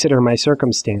reconsider my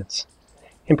circumstance.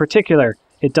 In particular,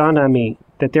 it dawned on me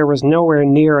that there was nowhere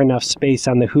near enough space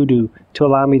on the hoodoo to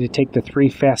allow me to take the 3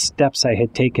 fast steps I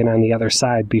had taken on the other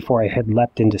side before I had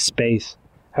leapt into space.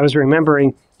 I was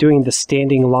remembering doing the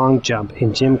standing long jump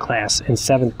in gym class in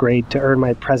 7th grade to earn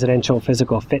my Presidential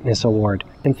Physical Fitness Award,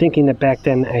 and thinking that back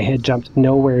then I had jumped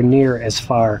nowhere near as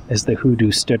far as the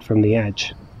hoodoo stood from the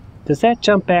edge. "Does that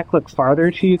jump back look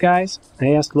farther to you guys?" I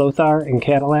asked Lothar and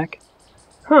Cadillac.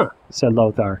 "Huh," said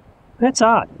Lothar. "That's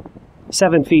odd.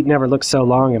 7 feet never looked so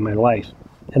long in my life,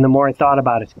 and the more I thought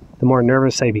about it, the more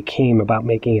nervous I became about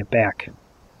making it back.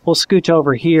 "We'll scooch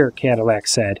over here," Cadillac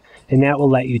said, "and that will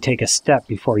let you take a step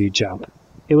before you jump."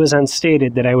 It was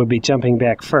unstated that I would be jumping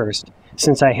back first,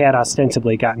 since I had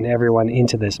ostensibly gotten everyone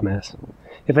into this mess.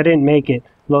 If I didn't make it,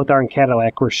 Lothar and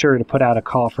Cadillac were sure to put out a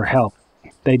call for help.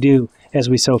 They do, as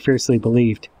we so fiercely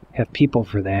believed, have people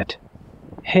for that.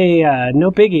 "Hey, no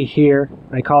biggie here,"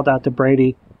 I called out to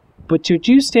Brady. "But would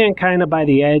you stand kind of by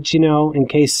the edge, in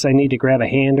case I need to grab a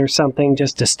hand or something,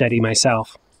 just to steady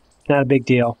myself? Not a big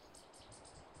deal."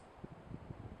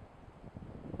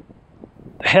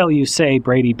 "The hell you say,"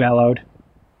 Brady bellowed.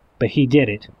 But he did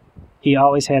it. He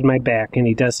always had my back, and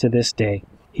he does to this day.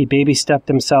 He baby-stepped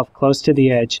himself close to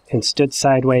the edge and stood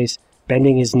sideways,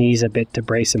 bending his knees a bit to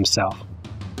brace himself.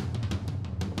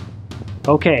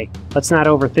 "Okay, let's not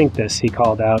overthink this," he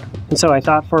called out. And so I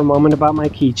thought for a moment about my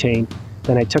keychain,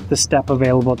 then I took the step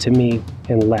available to me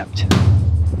and leapt.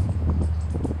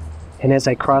 And as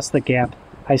I crossed the gap,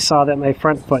 I saw that my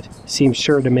front foot seemed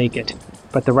sure to make it,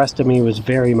 but the rest of me was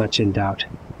very much in doubt.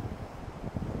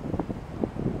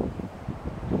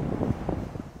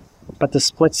 But the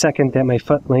split second that my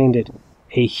foot landed,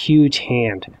 a huge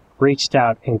hand reached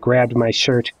out and grabbed my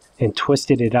shirt and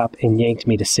twisted it up and yanked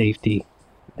me to safety.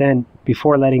 Then,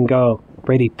 before letting go,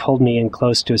 Brady pulled me in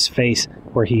close to his face,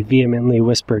 where he vehemently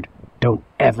whispered, "Don't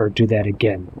ever do that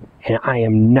again, and I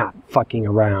am not fucking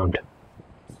around."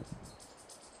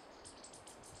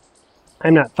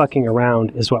 "I'm not fucking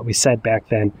around" is what we said back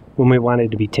then when we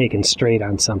wanted to be taken straight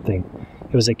on something.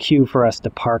 It was a cue for us to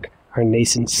park our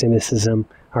nascent cynicism,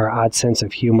 our odd sense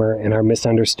of humor, and our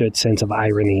misunderstood sense of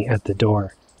irony at the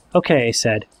door. "Okay," I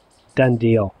said. "Done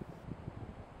deal."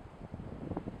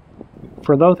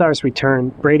 For Lothar's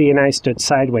return, Brady and I stood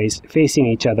sideways, facing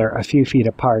each other a few feet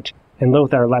apart, and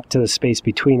Lothar leapt to the space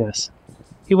between us.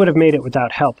 He would have made it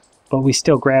without help, but we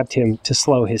still grabbed him to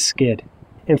slow his skid.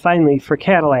 And finally, for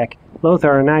Cadillac,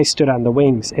 Lothar and I stood on the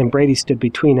wings, and Brady stood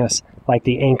between us like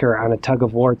the anchor on a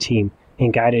tug-of-war team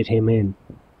and guided him in.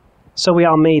 So we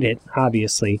all made it,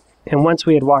 obviously, and once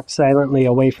we had walked silently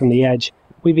away from the edge,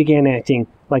 we began acting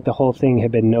like the whole thing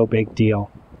had been no big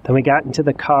deal. Then we got into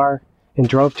the car and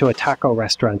drove to a taco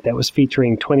restaurant that was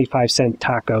featuring 25-cent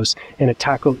tacos, and a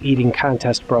taco eating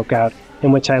contest broke out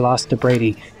in which I lost to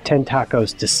Brady 10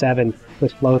 tacos to 7,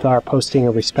 with Lothar posting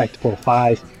a respectable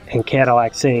 5 and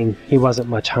Cadillac saying he wasn't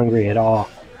much hungry at all.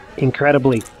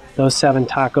 Incredibly, those 7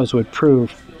 tacos would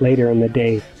prove, later in the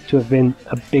day, to have been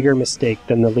a bigger mistake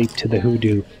than the leap to the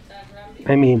hoodoo.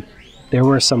 I mean, there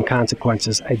were some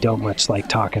consequences I don't much like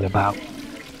talking about.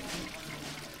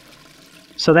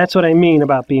 So that's what I mean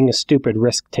about being a stupid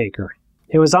risk-taker.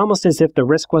 It was almost as if the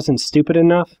risk wasn't stupid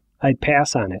enough, I'd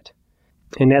pass on it.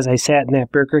 And as I sat in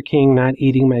that Burger King not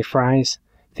eating my fries,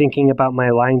 thinking about my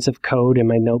lines of code in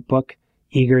my notebook,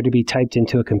 eager to be typed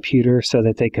into a computer so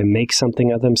that they could make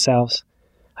something of themselves,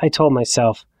 I told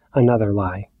myself another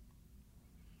lie.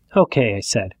 "Okay," I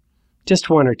said, "just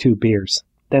 1 or 2 beers,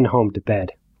 then home to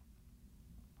bed."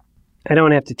 I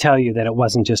don't have to tell you that it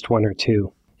wasn't just 1 or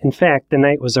 2. In fact, the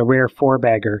night was a rare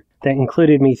 4-bagger that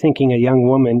included me thinking a young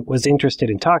woman was interested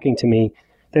in talking to me,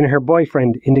 then her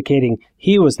boyfriend indicating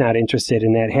he was not interested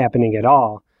in that happening at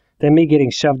all, then me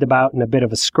getting shoved about in a bit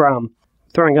of a scrum,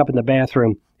 throwing up in the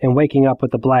bathroom, and waking up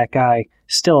with a black eye,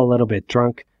 still a little bit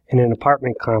drunk, in an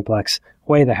apartment complex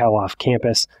way the hell off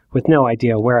campus, with no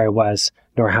idea where I was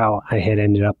nor how I had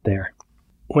ended up there.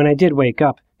 When I did wake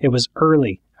up, it was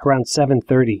early, around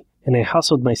 7:30, and I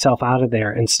hustled myself out of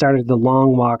there and started the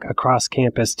long walk across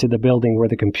campus to the building where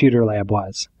the computer lab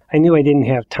was. I knew I didn't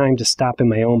have time to stop in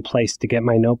my own place to get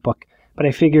my notebook, but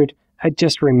I figured I'd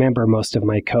just remember most of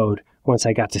my code once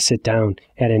I got to sit down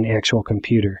at an actual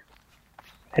computer.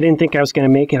 I didn't think I was going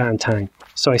to make it on time,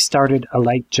 so I started a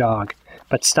light jog,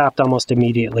 but stopped almost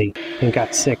immediately and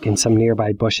got sick in some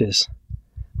nearby bushes.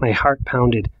 My heart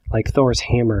pounded like Thor's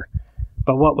hammer,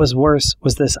 but what was worse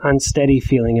was this unsteady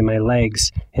feeling in my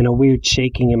legs and a weird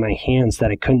shaking in my hands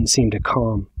that I couldn't seem to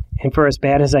calm. And for as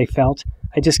bad as I felt,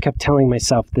 I just kept telling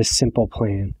myself this simple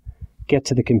plan. Get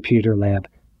to the computer lab,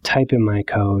 type in my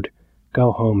code,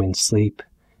 go home and sleep.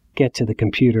 Get to the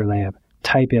computer lab,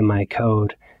 type in my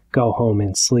code, go home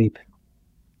and sleep.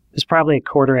 It was probably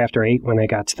 8:15 when I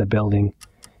got to the building.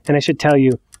 And I should tell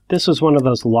you, this was one of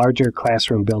those larger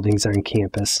classroom buildings on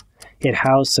campus. It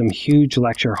housed some huge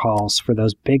lecture halls for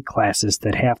those big classes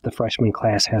that half the freshman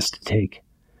class has to take.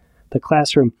 The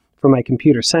classroom for my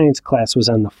computer science class was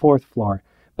on the 4th floor,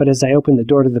 but as I opened the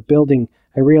door to the building,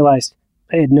 I realized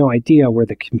I had no idea where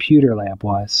the computer lab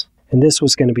was, and this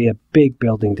was going to be a big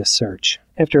building to search.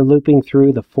 After looping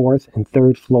through the 4th and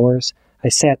 3rd floors, I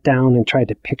sat down and tried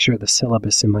to picture the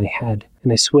syllabus in my head,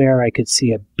 and I swear I could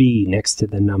see a B next to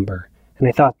the number, and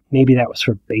I thought maybe that was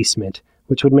for basement,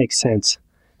 which would make sense.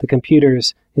 The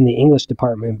computers in the English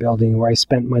department building where I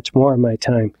spent much more of my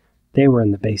time, they were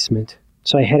in the basement.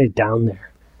 So I headed down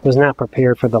there. I was not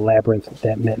prepared for the labyrinth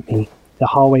that met me. The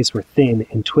hallways were thin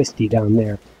and twisty down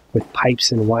there, with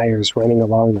pipes and wires running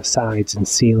along the sides and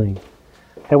ceiling.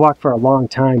 I walked for a long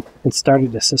time and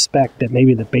started to suspect that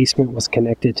maybe the basement was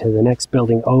connected to the next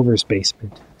building over's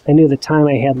basement. I knew the time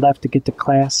I had left to get to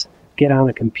class, get on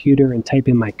a computer and type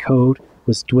in my code,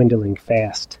 was dwindling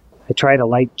fast. I tried a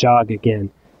light jog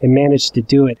again and managed to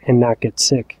do it and not get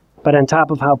sick. But on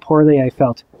top of how poorly I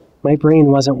felt, my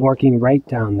brain wasn't working right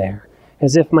down there,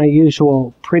 as if my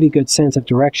usual pretty good sense of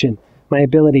direction, my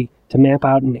ability to map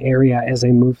out an area as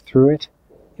I moved through it,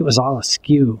 it was all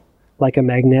askew, like a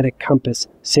magnetic compass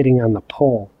sitting on the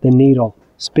pole, the needle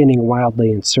spinning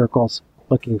wildly in circles,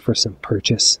 looking for some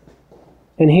purchase.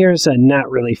 And here's a not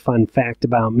really fun fact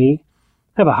about me.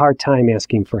 I have a hard time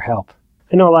asking for help.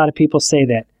 I know a lot of people say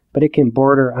that, but it can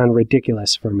border on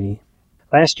ridiculous for me.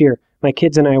 Last year, my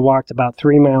kids and I walked about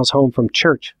 3 miles home from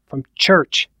church,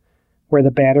 where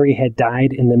the battery had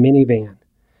died in the minivan.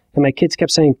 And my kids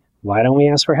kept saying, "Why don't we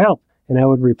ask for help?" And I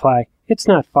would reply, "It's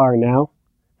not far now."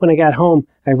 When I got home,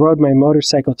 I rode my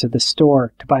motorcycle to the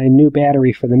store to buy a new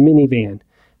battery for the minivan.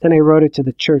 Then I rode it to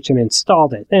the church and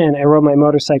installed it. Then I rode my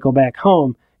motorcycle back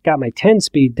home, got my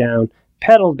 10-speed down,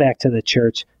 pedaled back to the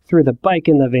church, threw the bike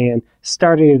in the van,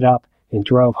 started it up, and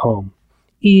drove home.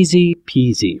 Easy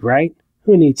peasy, right?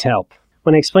 Who needs help?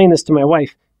 When I explained this to my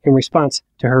wife, in response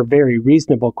to her very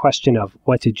reasonable question of,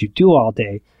 "What did you do all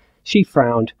day?" she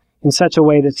frowned in such a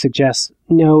way that suggests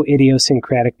no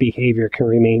idiosyncratic behavior can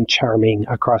remain charming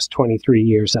across 23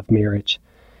 years of marriage.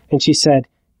 And she said,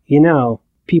 "You know,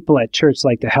 people at church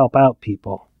like to help out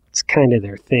people. It's kind of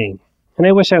their thing." And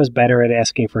I wish I was better at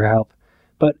asking for help,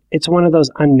 but it's one of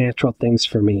those unnatural things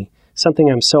for me,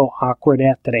 something I'm so awkward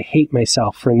at that I hate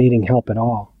myself for needing help at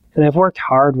all. And I've worked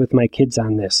hard with my kids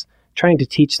on this, trying to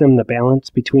teach them the balance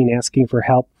between asking for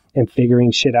help and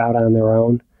figuring shit out on their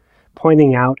own,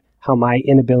 pointing out how my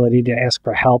inability to ask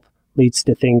for help leads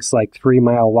to things like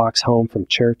 3-mile walks home from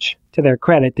church. To their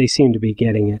credit, they seem to be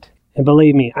getting it. And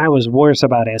believe me, I was worse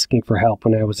about asking for help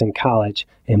when I was in college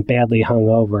and badly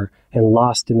hungover and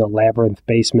lost in the labyrinth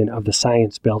basement of the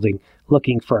science building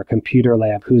looking for a computer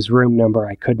lab whose room number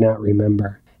I could not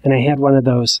remember. And I had one of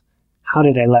those, "How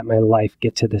did I let my life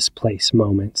get to this place?"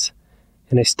 moments.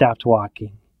 And I stopped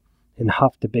walking and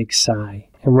huffed a big sigh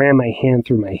and ran my hand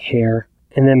through my hair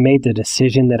and then made the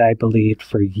decision that I believed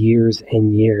for years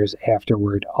and years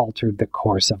afterward altered the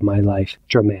course of my life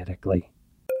dramatically.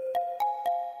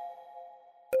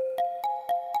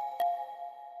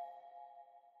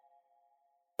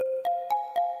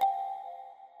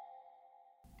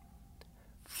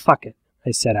 "Fuck it,"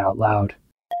 I said out loud.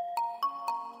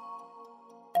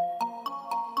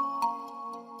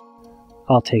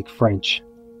 "I'll take French."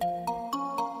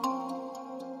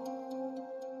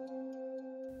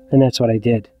 And that's what I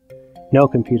did. No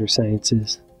computer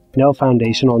sciences, no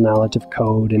foundational knowledge of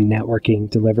code and networking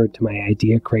delivered to my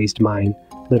idea-crazed mind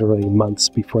literally months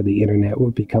before the internet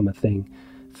would become a thing.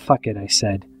 "Fuck it," I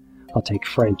said. "I'll take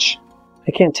French."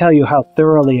 I can't tell you how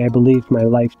thoroughly I believed my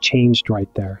life changed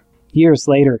right there. Years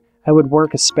later, I would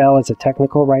work a spell as a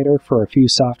technical writer for a few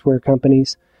software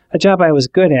companies, a job I was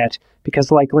good at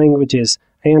because, like languages,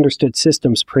 I understood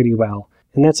systems pretty well,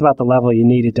 and that's about the level you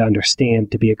needed to understand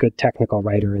to be a good technical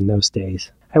writer in those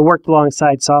days. I worked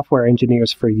alongside software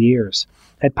engineers for years.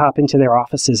 I'd pop into their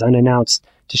offices unannounced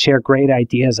to share great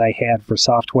ideas I had for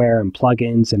software and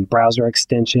plugins and browser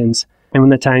extensions, and when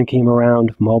the time came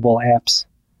around, mobile apps.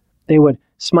 They would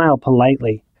smile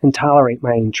politely and tolerate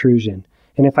my intrusion,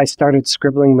 and if I started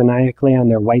scribbling maniacally on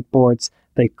their whiteboards,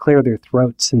 they'd clear their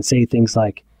throats and say things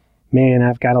like, "Man,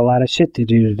 I've got a lot of shit to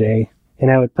do today,"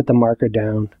 and I would put the marker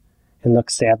down and look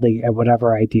sadly at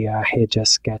whatever idea I had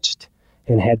just sketched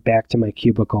and head back to my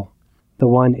cubicle, the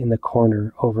one in the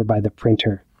corner over by the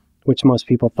printer, which most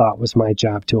people thought was my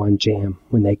job to unjam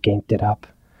when they ganked it up.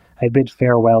 I'd bid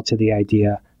farewell to the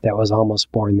idea that was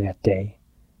almost born that day,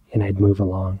 and I'd move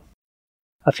along.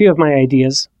 A few of my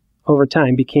ideas, over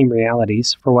time, became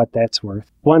realities, for what that's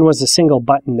worth. One was a single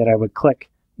button that I would click,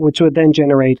 which would then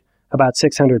generate about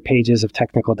 600 pages of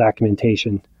technical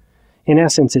documentation. In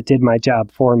essence, it did my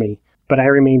job for me, but I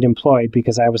remained employed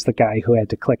because I was the guy who had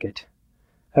to click it.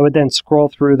 I would then scroll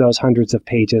through those hundreds of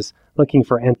pages, looking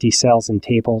for empty cells and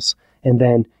tables, and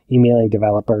then emailing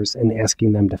developers and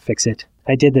asking them to fix it.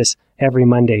 I did this every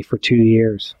Monday for 2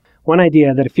 years. One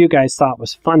idea that a few guys thought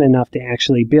was fun enough to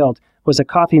actually build was a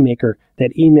coffee maker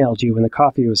that emailed you when the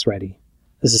coffee was ready.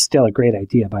 This is still a great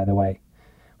idea, by the way.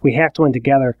 We hacked one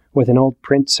together with an old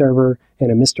print server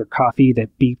and a Mr. Coffee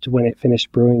that beeped when it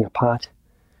finished brewing a pot.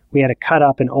 We had to cut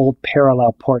up an old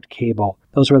parallel port cable.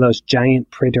 Those were those giant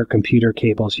printer computer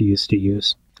cables you used to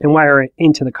use, and wire it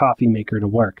into the coffee maker to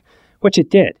work, which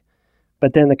it did.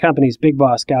 But then the company's big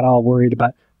boss got all worried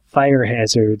about fire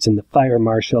hazards and the fire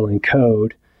marshal and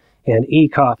code, and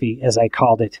e-coffee, as I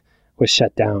called it, was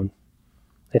shut down.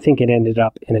 I think it ended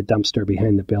up in a dumpster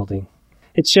behind the building.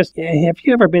 It's just, have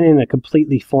you ever been in a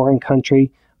completely foreign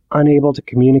country, unable to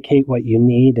communicate what you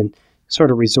need and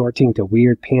sort of resorting to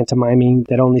weird pantomiming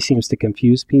that only seems to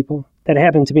confuse people? That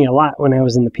happened to me a lot when I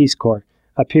was in the Peace Corps,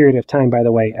 a period of time, by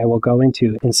the way, I will go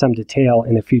into in some detail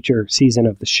in a future season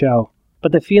of the show.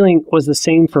 But the feeling was the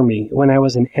same for me when I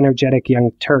was an energetic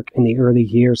young Turk in the early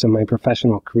years of my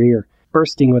professional career,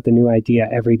 bursting with a new idea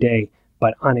every day,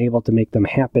 but unable to make them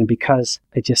happen because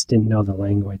I just didn't know the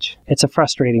language. It's a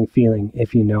frustrating feeling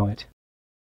if you know it.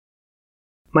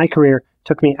 My career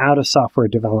took me out of software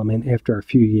development after a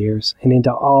few years and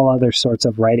into all other sorts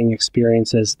of writing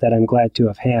experiences that I'm glad to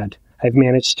have had. I've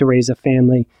managed to raise a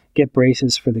family, get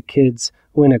braces for the kids,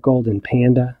 win a golden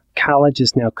panda. College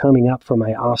is now coming up for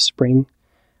my offspring.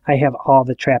 I have all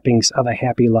the trappings of a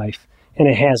happy life, and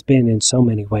it has been in so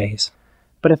many ways.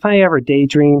 But if I ever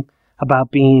daydream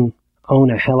about own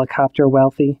a helicopter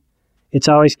wealthy, it's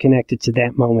always connected to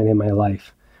that moment in my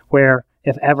life, where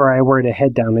if ever I were to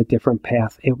head down a different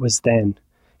path, it was then.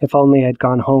 If only I'd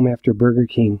gone home after Burger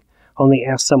King, only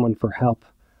asked someone for help,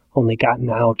 only gotten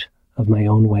out of my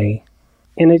own way.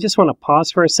 And I just want to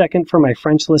pause for a second for my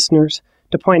French listeners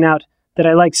to point out that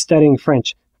I like studying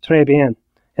French, très bien,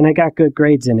 and I got good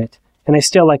grades in it, and I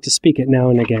still like to speak it now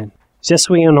and again. Je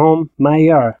suis un homme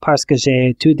meilleur parce que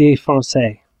j'ai étudié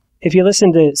français. If you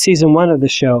listen to Season 1 of the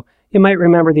show, you might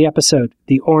remember the episode,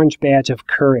 The Orange Badge of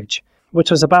Courage,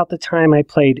 which was about the time I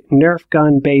played Nerf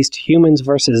gun-based Humans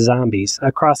vs. Zombies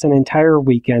across an entire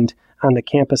weekend on the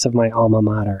campus of my alma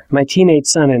mater. My teenage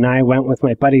son and I went with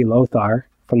my buddy Lothar,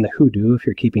 from the Hoodoo, if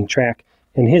you're keeping track,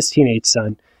 and his teenage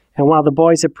son, and while the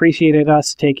boys appreciated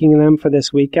us taking them for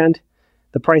this weekend,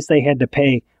 the price they had to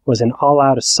pay was an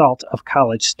all-out assault of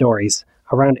college stories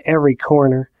around every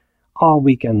corner, all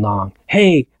weekend long.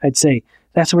 Hey, I'd say,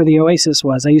 that's where the Oasis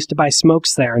was. I used to buy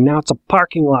smokes there, and now it's a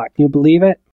parking lot. Can you believe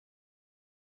it?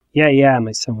 Yeah,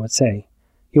 my son would say.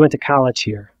 You went to college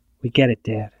here. We get it,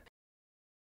 Dad.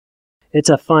 It's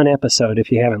a fun episode.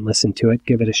 If you haven't listened to it,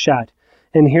 give it a shot.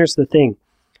 And here's the thing.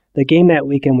 The game that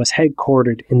weekend was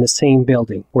headquartered in the same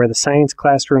building where the science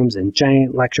classrooms and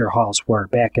giant lecture halls were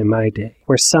back in my day,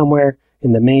 where somewhere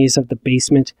in the maze of the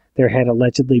basement there had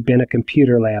allegedly been a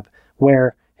computer lab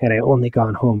where, had I only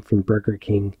gone home from Burger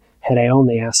King, had I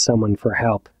only asked someone for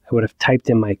help, I would have typed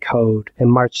in my code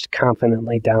and marched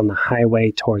confidently down the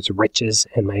highway towards riches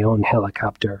and my own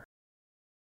helicopter.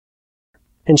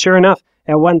 And sure enough,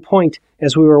 at one point,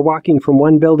 as we were walking from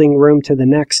one building room to the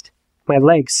next, my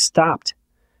legs stopped.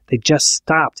 They just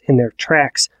stopped in their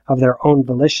tracks of their own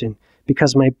volition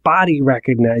because my body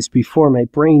recognized before my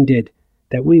brain did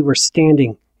that we were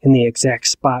standing in the exact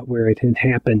spot where it had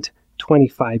happened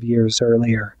 25 years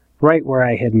earlier, right where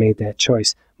I had made that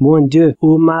choice. Mon Dieu,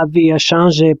 où ma vie a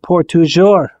changé pour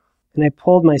toujours. And I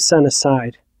pulled my son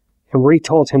aside and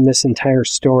retold him this entire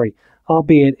story,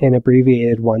 albeit an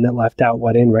abbreviated one that left out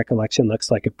what in recollection looks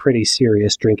like a pretty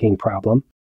serious drinking problem,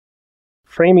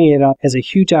 framing it up as a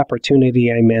huge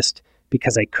opportunity I missed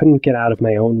because I couldn't get out of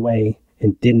my own way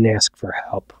and didn't ask for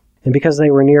help. And because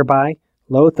they were nearby,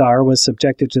 Lothar was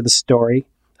subjected to the story.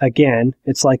 Again,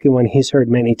 it's likely one he's heard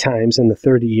many times in the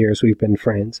 30 years we've been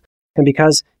friends. And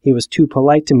because he was too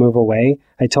polite to move away,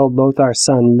 I told Lothar's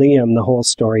son Liam the whole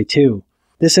story too.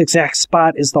 This exact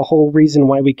spot is the whole reason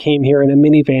why we came here in a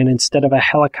minivan instead of a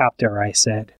helicopter, I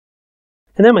said.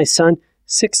 And then my son,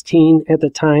 16 at the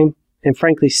time, and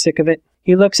frankly sick of it,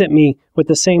 he looks at me with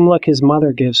the same look his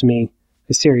mother gives me.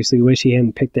 I seriously wish he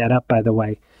hadn't picked that up, by the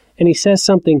way. And he says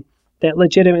something that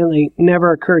legitimately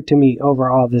never occurred to me over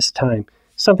all this time.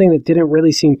 Something that didn't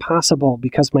really seem possible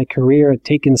because my career had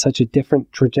taken such a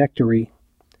different trajectory.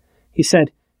 He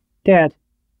said, Dad,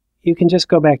 you can just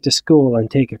go back to school and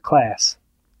take a class.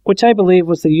 Which I believe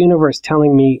was the universe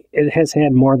telling me it has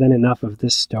had more than enough of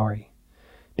this story.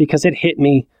 Because it hit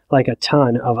me like a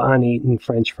ton of uneaten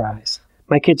French fries.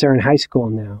 My kids are in high school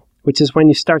now, which is when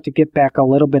you start to get back a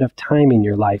little bit of time in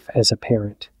your life as a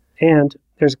parent. And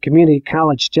there's a community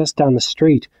college just down the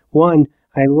street, one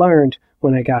I learned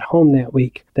when I got home that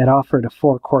week that offered a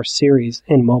 4-course series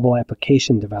in mobile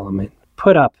application development.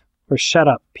 Put up or shut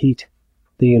up, Pete,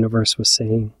 the universe was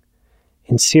saying.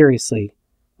 And seriously,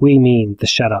 we mean the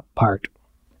shut up part.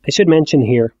 I should mention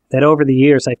here that over the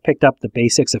years I've picked up the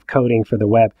basics of coding for the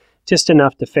web, just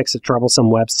enough to fix a troublesome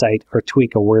website or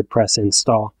tweak a WordPress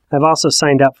install. I've also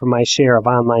signed up for my share of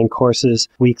online courses,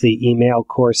 weekly email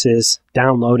courses,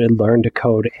 downloaded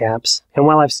learn-to-code apps. And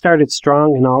while I've started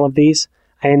strong in all of these,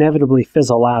 I inevitably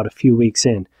fizzle out a few weeks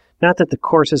in, Not that the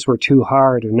courses were too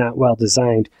hard or not well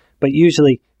designed, but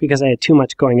usually because I had too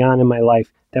much going on in my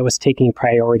life that was taking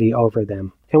priority over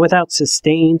them. And without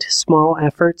sustained small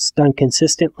efforts done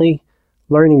consistently,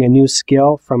 learning a new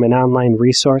skill from an online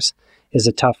resource is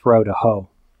a tough row to hoe.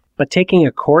 But taking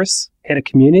a course at a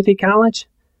community college,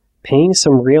 paying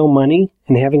some real money,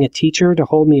 and having a teacher to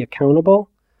hold me accountable,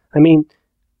 I mean,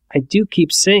 I do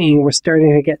keep saying we're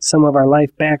starting to get some of our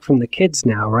life back from the kids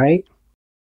now, right?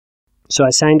 So I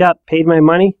signed up, paid my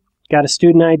money, got a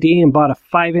student ID, and bought a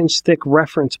 5-inch thick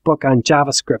reference book on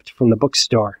JavaScript from the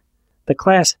bookstore. The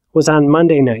class was on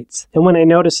Monday nights, and when I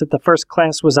noticed that the first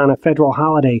class was on a federal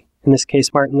holiday, in this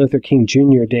case Martin Luther King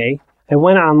Jr. Day, I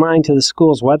went online to the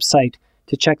school's website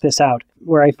to check this out,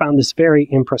 where I found this very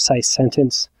imprecise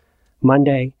sentence.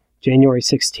 Monday, January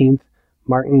 16th,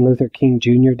 Martin Luther King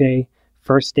Jr. Day,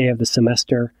 first day of the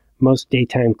semester, most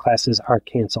daytime classes are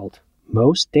canceled.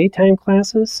 Most daytime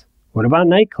classes? What about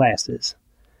night classes?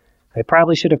 I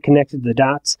probably should have connected the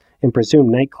dots and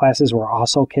presumed night classes were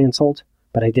also canceled,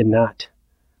 but I did not.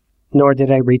 Nor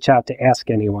did I reach out to ask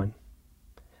anyone.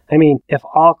 I mean, if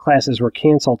all classes were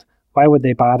canceled, why would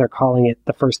they bother calling it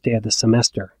the first day of the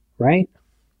semester, right?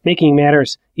 Making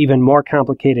matters even more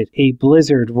complicated, a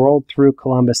blizzard rolled through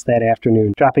Columbus that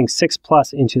afternoon, dropping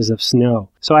 6+ inches of snow.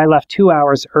 So I left 2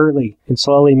 hours early and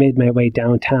slowly made my way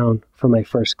downtown for my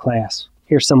first class.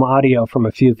 Here's some audio from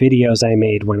a few videos I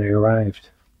made when I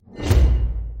arrived.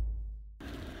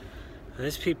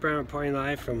 This is Pete Brown reporting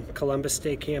live from Columbus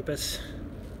State Campus.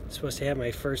 I'm supposed to have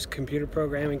my first computer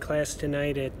programming class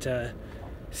tonight at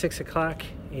 6 o'clock,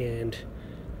 and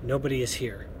nobody is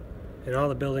here. And all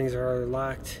the buildings are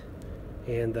locked,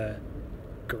 and the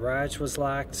garage was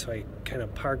locked, so I kind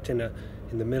of parked in the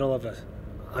middle of a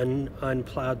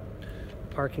unplowed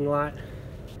parking lot.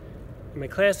 My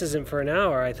class isn't for an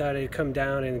hour. I thought I'd come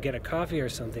down and get a coffee or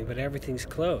something, but everything's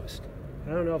closed.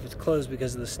 I don't know if it's closed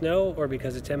because of the snow or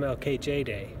because it's MLKJ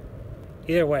Day.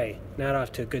 Either way, not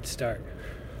off to a good start.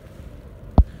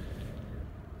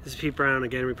 This is Pete Brown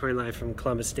again, reporting live from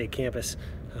Columbus State Campus.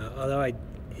 Although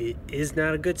it is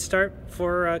not a good start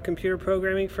for computer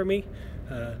programming for me,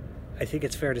 I think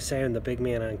it's fair to say I'm the big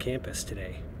man on campus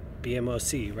today.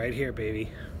 BMOC, right here,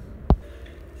 baby.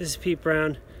 This is Pete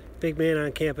Brown, big man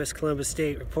on campus, Columbus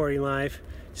State, reporting live.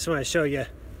 Just want to show you,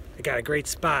 I got a great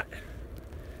spot.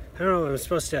 I don't know, I'm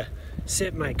supposed to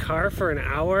sit in my car for an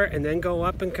hour and then go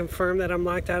up and confirm that I'm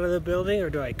locked out of the building,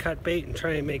 or do I cut bait and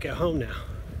try and make it home now?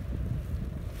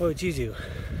 What would you do?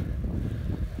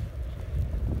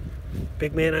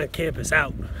 Big man on campus,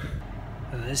 out.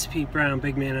 This is Pete Brown,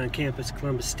 big man on campus,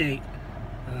 Columbus State,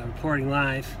 reporting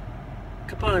live. A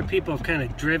couple other people have kind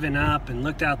of driven up and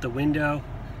looked out the window.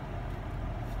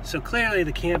 So clearly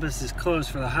the campus is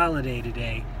closed for the holiday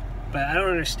today, but I don't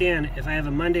understand, if I have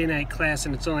a Monday night class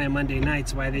and it's only on Monday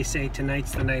nights, why they say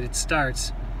tonight's the night it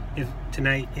starts if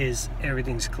tonight is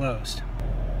everything's closed.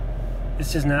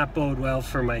 This does not bode well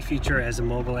for my future as a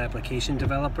mobile application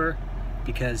developer,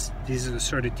 because these are the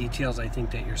sort of details I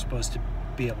think that you're supposed to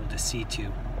be able to see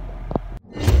to.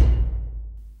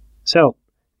 So,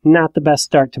 not the best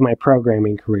start to my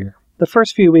programming career. The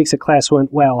first few weeks of class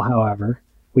went well, however.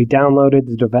 We downloaded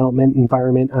the development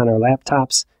environment on our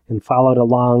laptops and followed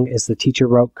along as the teacher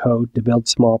wrote code to build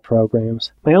small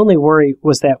programs. My only worry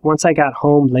was that once I got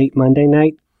home late Monday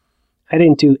night, I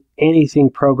didn't do anything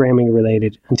programming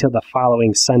related until the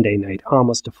following Sunday night,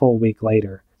 almost a full week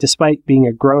later. Despite being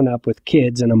a grown-up with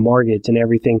kids and a mortgage and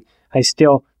everything, I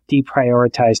still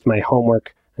deprioritized my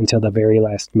homework until the very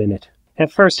last minute.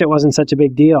 At first, it wasn't such a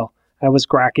big deal. I was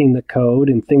grokking the code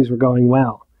and things were going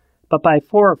well. But by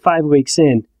 4 or 5 weeks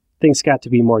in, things got to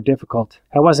be more difficult.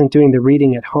 I wasn't doing the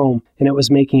reading at home, and it was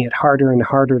making it harder and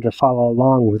harder to follow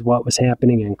along with what was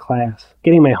happening in class.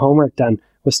 Getting my homework done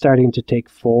was starting to take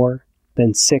 4,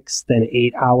 then 6, then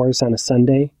 8 hours on a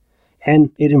Sunday.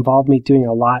 And it involved me doing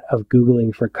a lot of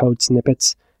Googling for code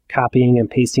snippets, copying and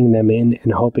pasting them in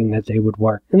and hoping that they would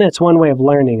work. And that's one way of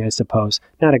learning, I suppose.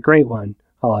 Not a great one,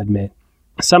 I'll admit.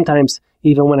 Sometimes,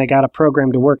 even when I got a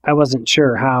program to work, I wasn't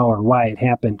sure how or why it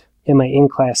happened. And my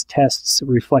in-class tests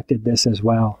reflected this as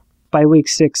well. By week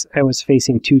 6, I was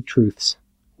facing 2 truths.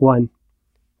 1,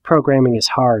 programming is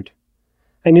hard.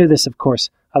 I knew this, of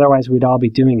course, otherwise we'd all be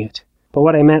doing it. But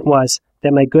what I meant was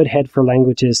that my good head for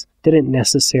languages didn't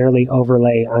necessarily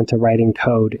overlay onto writing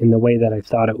code in the way that I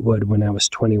thought it would when I was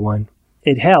 21.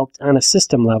 It helped on a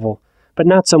system level, but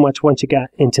not so much once you got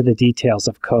into the details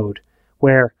of code,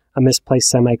 where a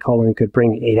misplaced semicolon could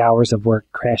bring 8 hours of work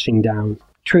crashing down.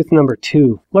 Truth number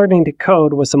 2, learning to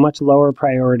code was a much lower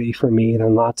priority for me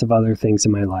than lots of other things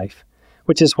in my life,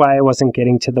 which is why I wasn't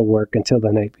getting to the work until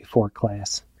the night before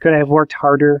class. Could I have worked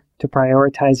harder to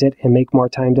prioritize it and make more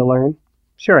time to learn?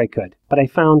 Sure I could, but I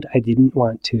found I didn't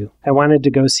want to. I wanted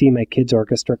to go see my kids'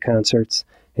 orchestra concerts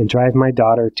and drive my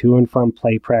daughter to and from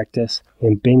play practice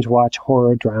and binge watch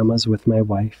horror dramas with my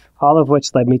wife, all of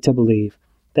which led me to believe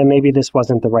that maybe this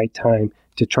wasn't the right time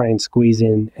to try and squeeze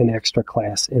in an extra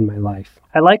class in my life.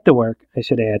 I liked the work, I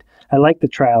should add. I liked the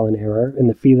trial and error and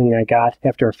the feeling I got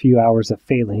after a few hours of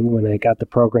failing when I got the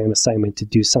program assignment to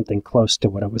do something close to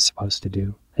what I was supposed to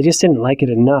do. I just didn't like it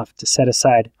enough to set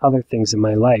aside other things in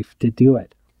my life to do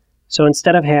it. So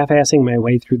instead of half-assing my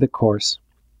way through the course,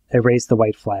 I raised the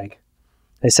white flag.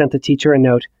 I sent the teacher a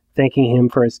note thanking him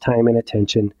for his time and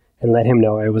attention and let him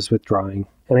know I was withdrawing.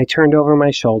 And I turned over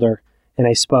my shoulder and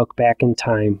I spoke back in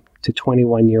time to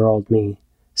 21-year-old me,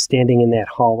 standing in that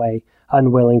hallway,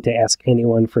 unwilling to ask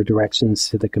anyone for directions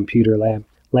to the computer lab,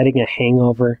 letting a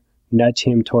hangover nudge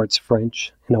him towards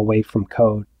French and away from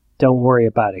code. Don't worry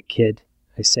about it, kid,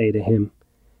 I say to him.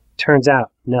 Turns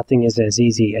out nothing is as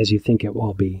easy as you think it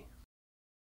will be.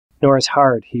 Nor as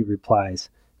hard, he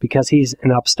replies, because he's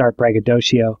an upstart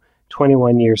braggadocio,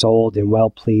 21 years old and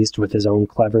well pleased with his own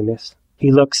cleverness.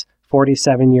 He looks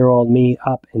 47-year-old me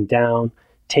up and down,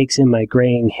 takes in my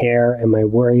graying hair and my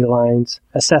worry lines,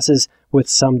 assesses with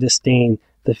some disdain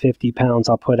the 50 pounds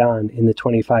I'll put on in the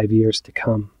 25 years to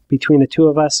come. Between the two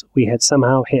of us, we had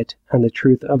somehow hit on the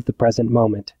truth of the present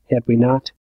moment, had we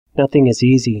not? Nothing is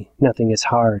easy, nothing is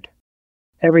hard.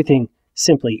 Everything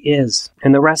simply is,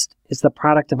 and the rest is the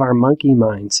product of our monkey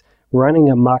minds, running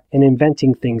amok and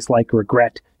inventing things like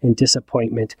regret and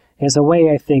disappointment as a way,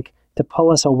 I think, to pull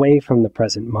us away from the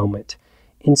present moment,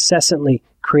 incessantly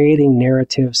creating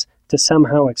narratives to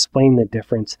somehow explain the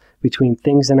difference between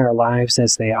things in our lives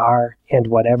as they are and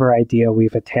whatever idea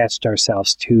we've attached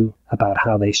ourselves to about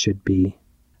how they should be.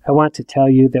 I want to tell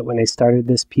you that when I started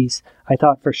this piece, I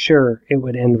thought for sure it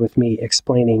would end with me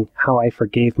explaining how I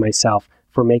forgave myself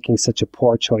for making such a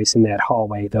poor choice in that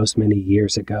hallway those many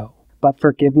years ago. But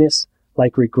forgiveness,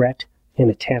 like regret and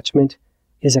attachment,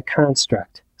 is a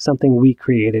construct, something we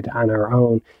created on our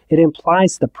own. It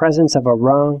implies the presence of a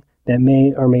wrong that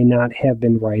may or may not have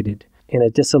been righted, and a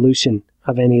dissolution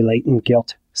of any latent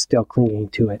guilt still clinging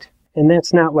to it. And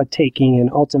that's not what taking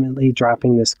and ultimately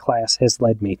dropping this class has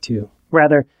led me to.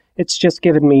 Rather, it's just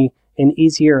given me an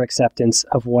easier acceptance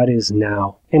of what is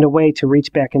now, and a way to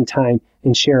reach back in time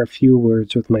and share a few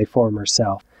words with my former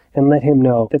self, and let him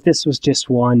know that this was just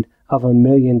one of a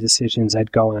million decisions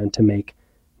I'd go on to make,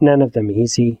 none of them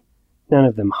easy, none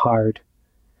of them hard.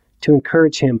 To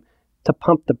encourage him to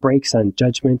pump the brakes on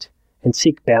judgment and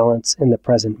seek balance in the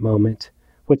present moment,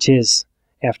 which is,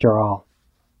 after all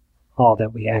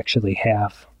that we actually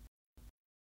have.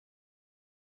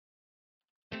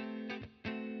 I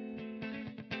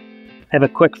have a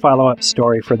quick follow-up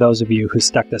story for those of you who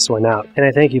stuck this one out, and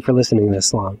I thank you for listening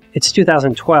this long. It's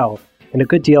 2012, and a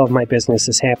good deal of my business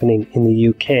is happening in the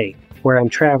UK, where I'm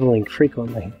traveling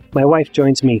frequently. My wife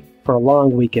joins me for a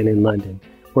long weekend in London,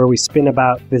 where we spin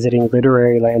about visiting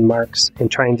literary landmarks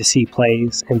and trying to see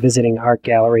plays and visiting art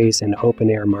galleries and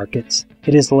open-air markets.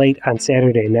 It is late on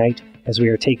Saturday night as we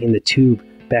are taking the tube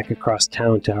back across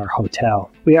town to our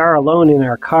hotel. We are alone in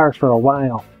our car for a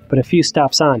while, but a few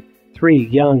stops on, 3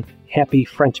 young, happy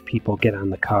French people get on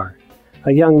the car.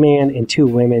 A young man and 2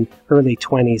 women, early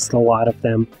 20s, the lot of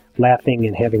them, laughing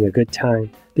and having a good time.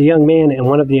 The young man and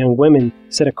one of the young women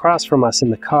sit across from us in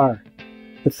the car.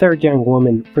 The third young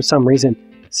woman, for some reason,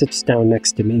 sits down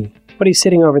next to me. "What are you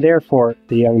sitting over there for?"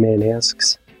 the young man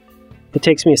asks. It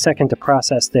takes me a second to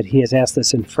process that he has asked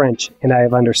this in French, and I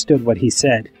have understood what he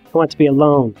said. "I want to be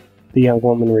alone," the young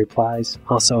woman replies,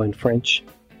 also in French.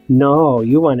 "No,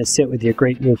 you want to sit with your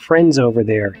great new friends over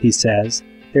there," he says.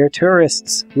 "They're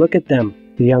tourists. Look at them."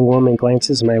 The young woman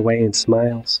glances my way and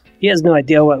smiles. "He has no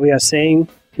idea what we are saying,"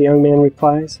 the young man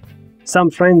replies. "Some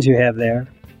friends you have there."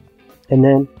 And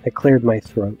then I cleared my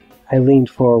throat. I leaned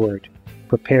forward,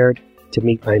 prepared to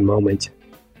meet my moment.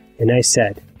 And I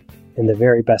said, in the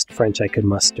very best French I could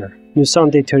muster, "Nous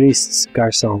sommes des touristes,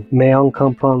 garçon, mais on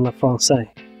comprend le français.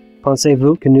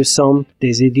 Pensez-vous que nous sommes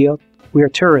des idiots?" "We are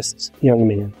tourists, young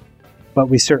man, but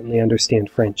we certainly understand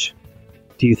French.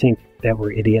 Do you think that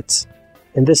we're idiots?"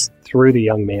 And this threw the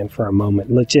young man for a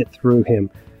moment, legit threw him,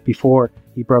 before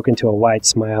he broke into a wide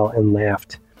smile and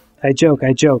laughed. I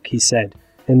joke, he said,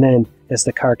 and then, as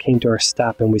the car came to our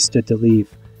stop and we stood to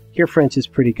leave, "Your French is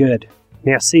pretty good."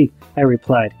 "Merci," I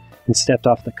replied, and stepped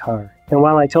off the car. And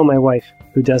while I told my wife,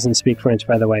 who doesn't speak French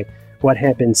by the way, what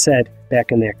had been said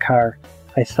back in that car,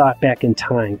 I thought back in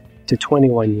time to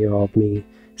 21-year-old me,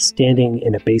 standing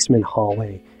in a basement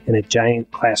hallway in a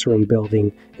giant classroom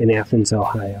building in Athens,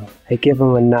 Ohio. I give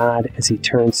him a nod as he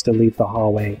turns to leave the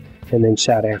hallway and then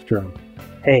shout after him,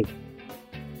 "Hey,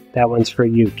 that one's for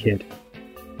you, kid."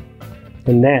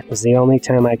 And that is the only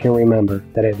time I can remember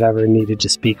that I've ever needed to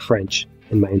speak French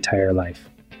in my entire life.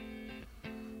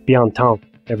 Bien temps,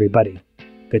 everybody.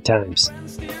 Good times.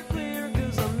 Steer clear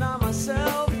 'cause I'm not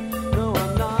myself. No,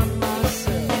 I'm not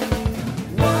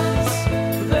myself. Once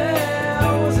there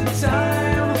was a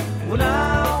time when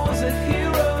I was a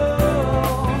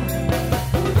hero.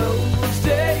 Those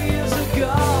days are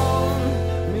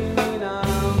gone, meaning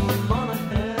I'm on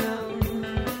ahead.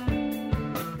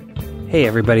 Hey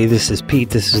everybody, this is Pete.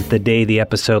 This is the day the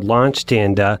episode launched,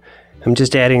 and I'm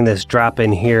just adding this drop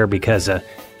in here because a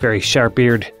very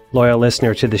sharp-eared, loyal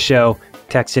listener to the show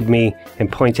texted me and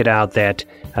pointed out that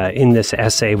in this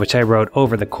essay, which I wrote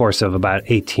over the course of about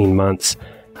 18 months,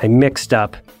 I mixed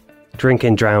up Drink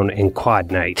and Drown and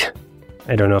Quad Night.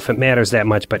 I don't know if it matters that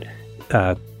much, but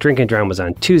Drink and Drown was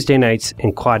on Tuesday nights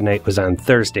and Quad Night was on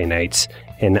Thursday nights,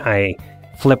 and I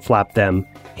flip-flopped them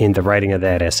in the writing of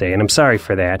that essay, and I'm sorry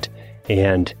for that.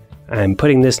 And I'm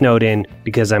putting this note in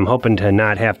because I'm hoping to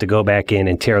not have to go back in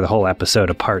and tear the whole episode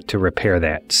apart to repair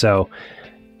that. So,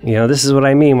 this is what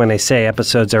I mean when I say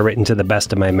episodes are written to the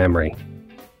best of my memory.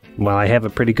 While I have a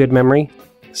pretty good memory,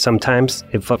 sometimes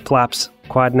it flip-flops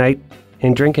Quad Night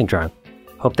and Drink and Drown.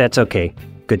 Hope that's okay.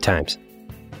 Good times.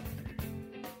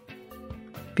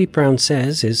 Pete Brown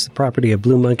Says is the property of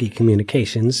Blue Monkey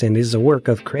Communications and is a work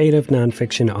of creative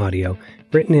nonfiction audio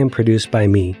written and produced by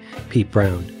me, Pete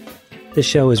Brown. This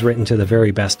show is written to the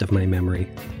very best of my memory.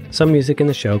 Some music in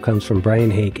the show comes from Brian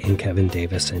Hake and Kevin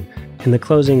Davison, and the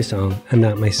closing song, I'm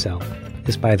Not Myself,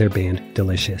 is by their band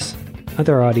Delicious.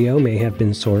 Other audio may have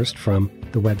been sourced from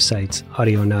the websites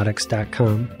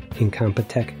audionautics.com,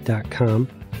 incompetech.com,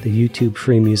 the YouTube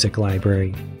Free Music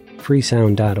Library,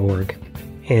 freesound.org,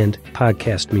 and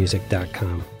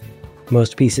podcastmusic.com.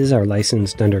 Most pieces are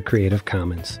licensed under Creative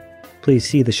Commons. Please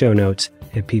see the show notes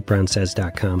at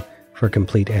petebrownsays.com for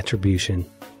complete attribution.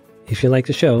 If you like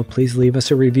the show, please leave us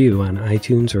a review on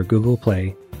iTunes or Google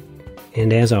Play.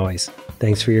 And as always,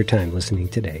 thanks for your time listening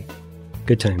today.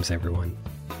 Good times, everyone.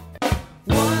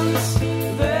 Once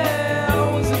there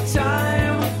was a time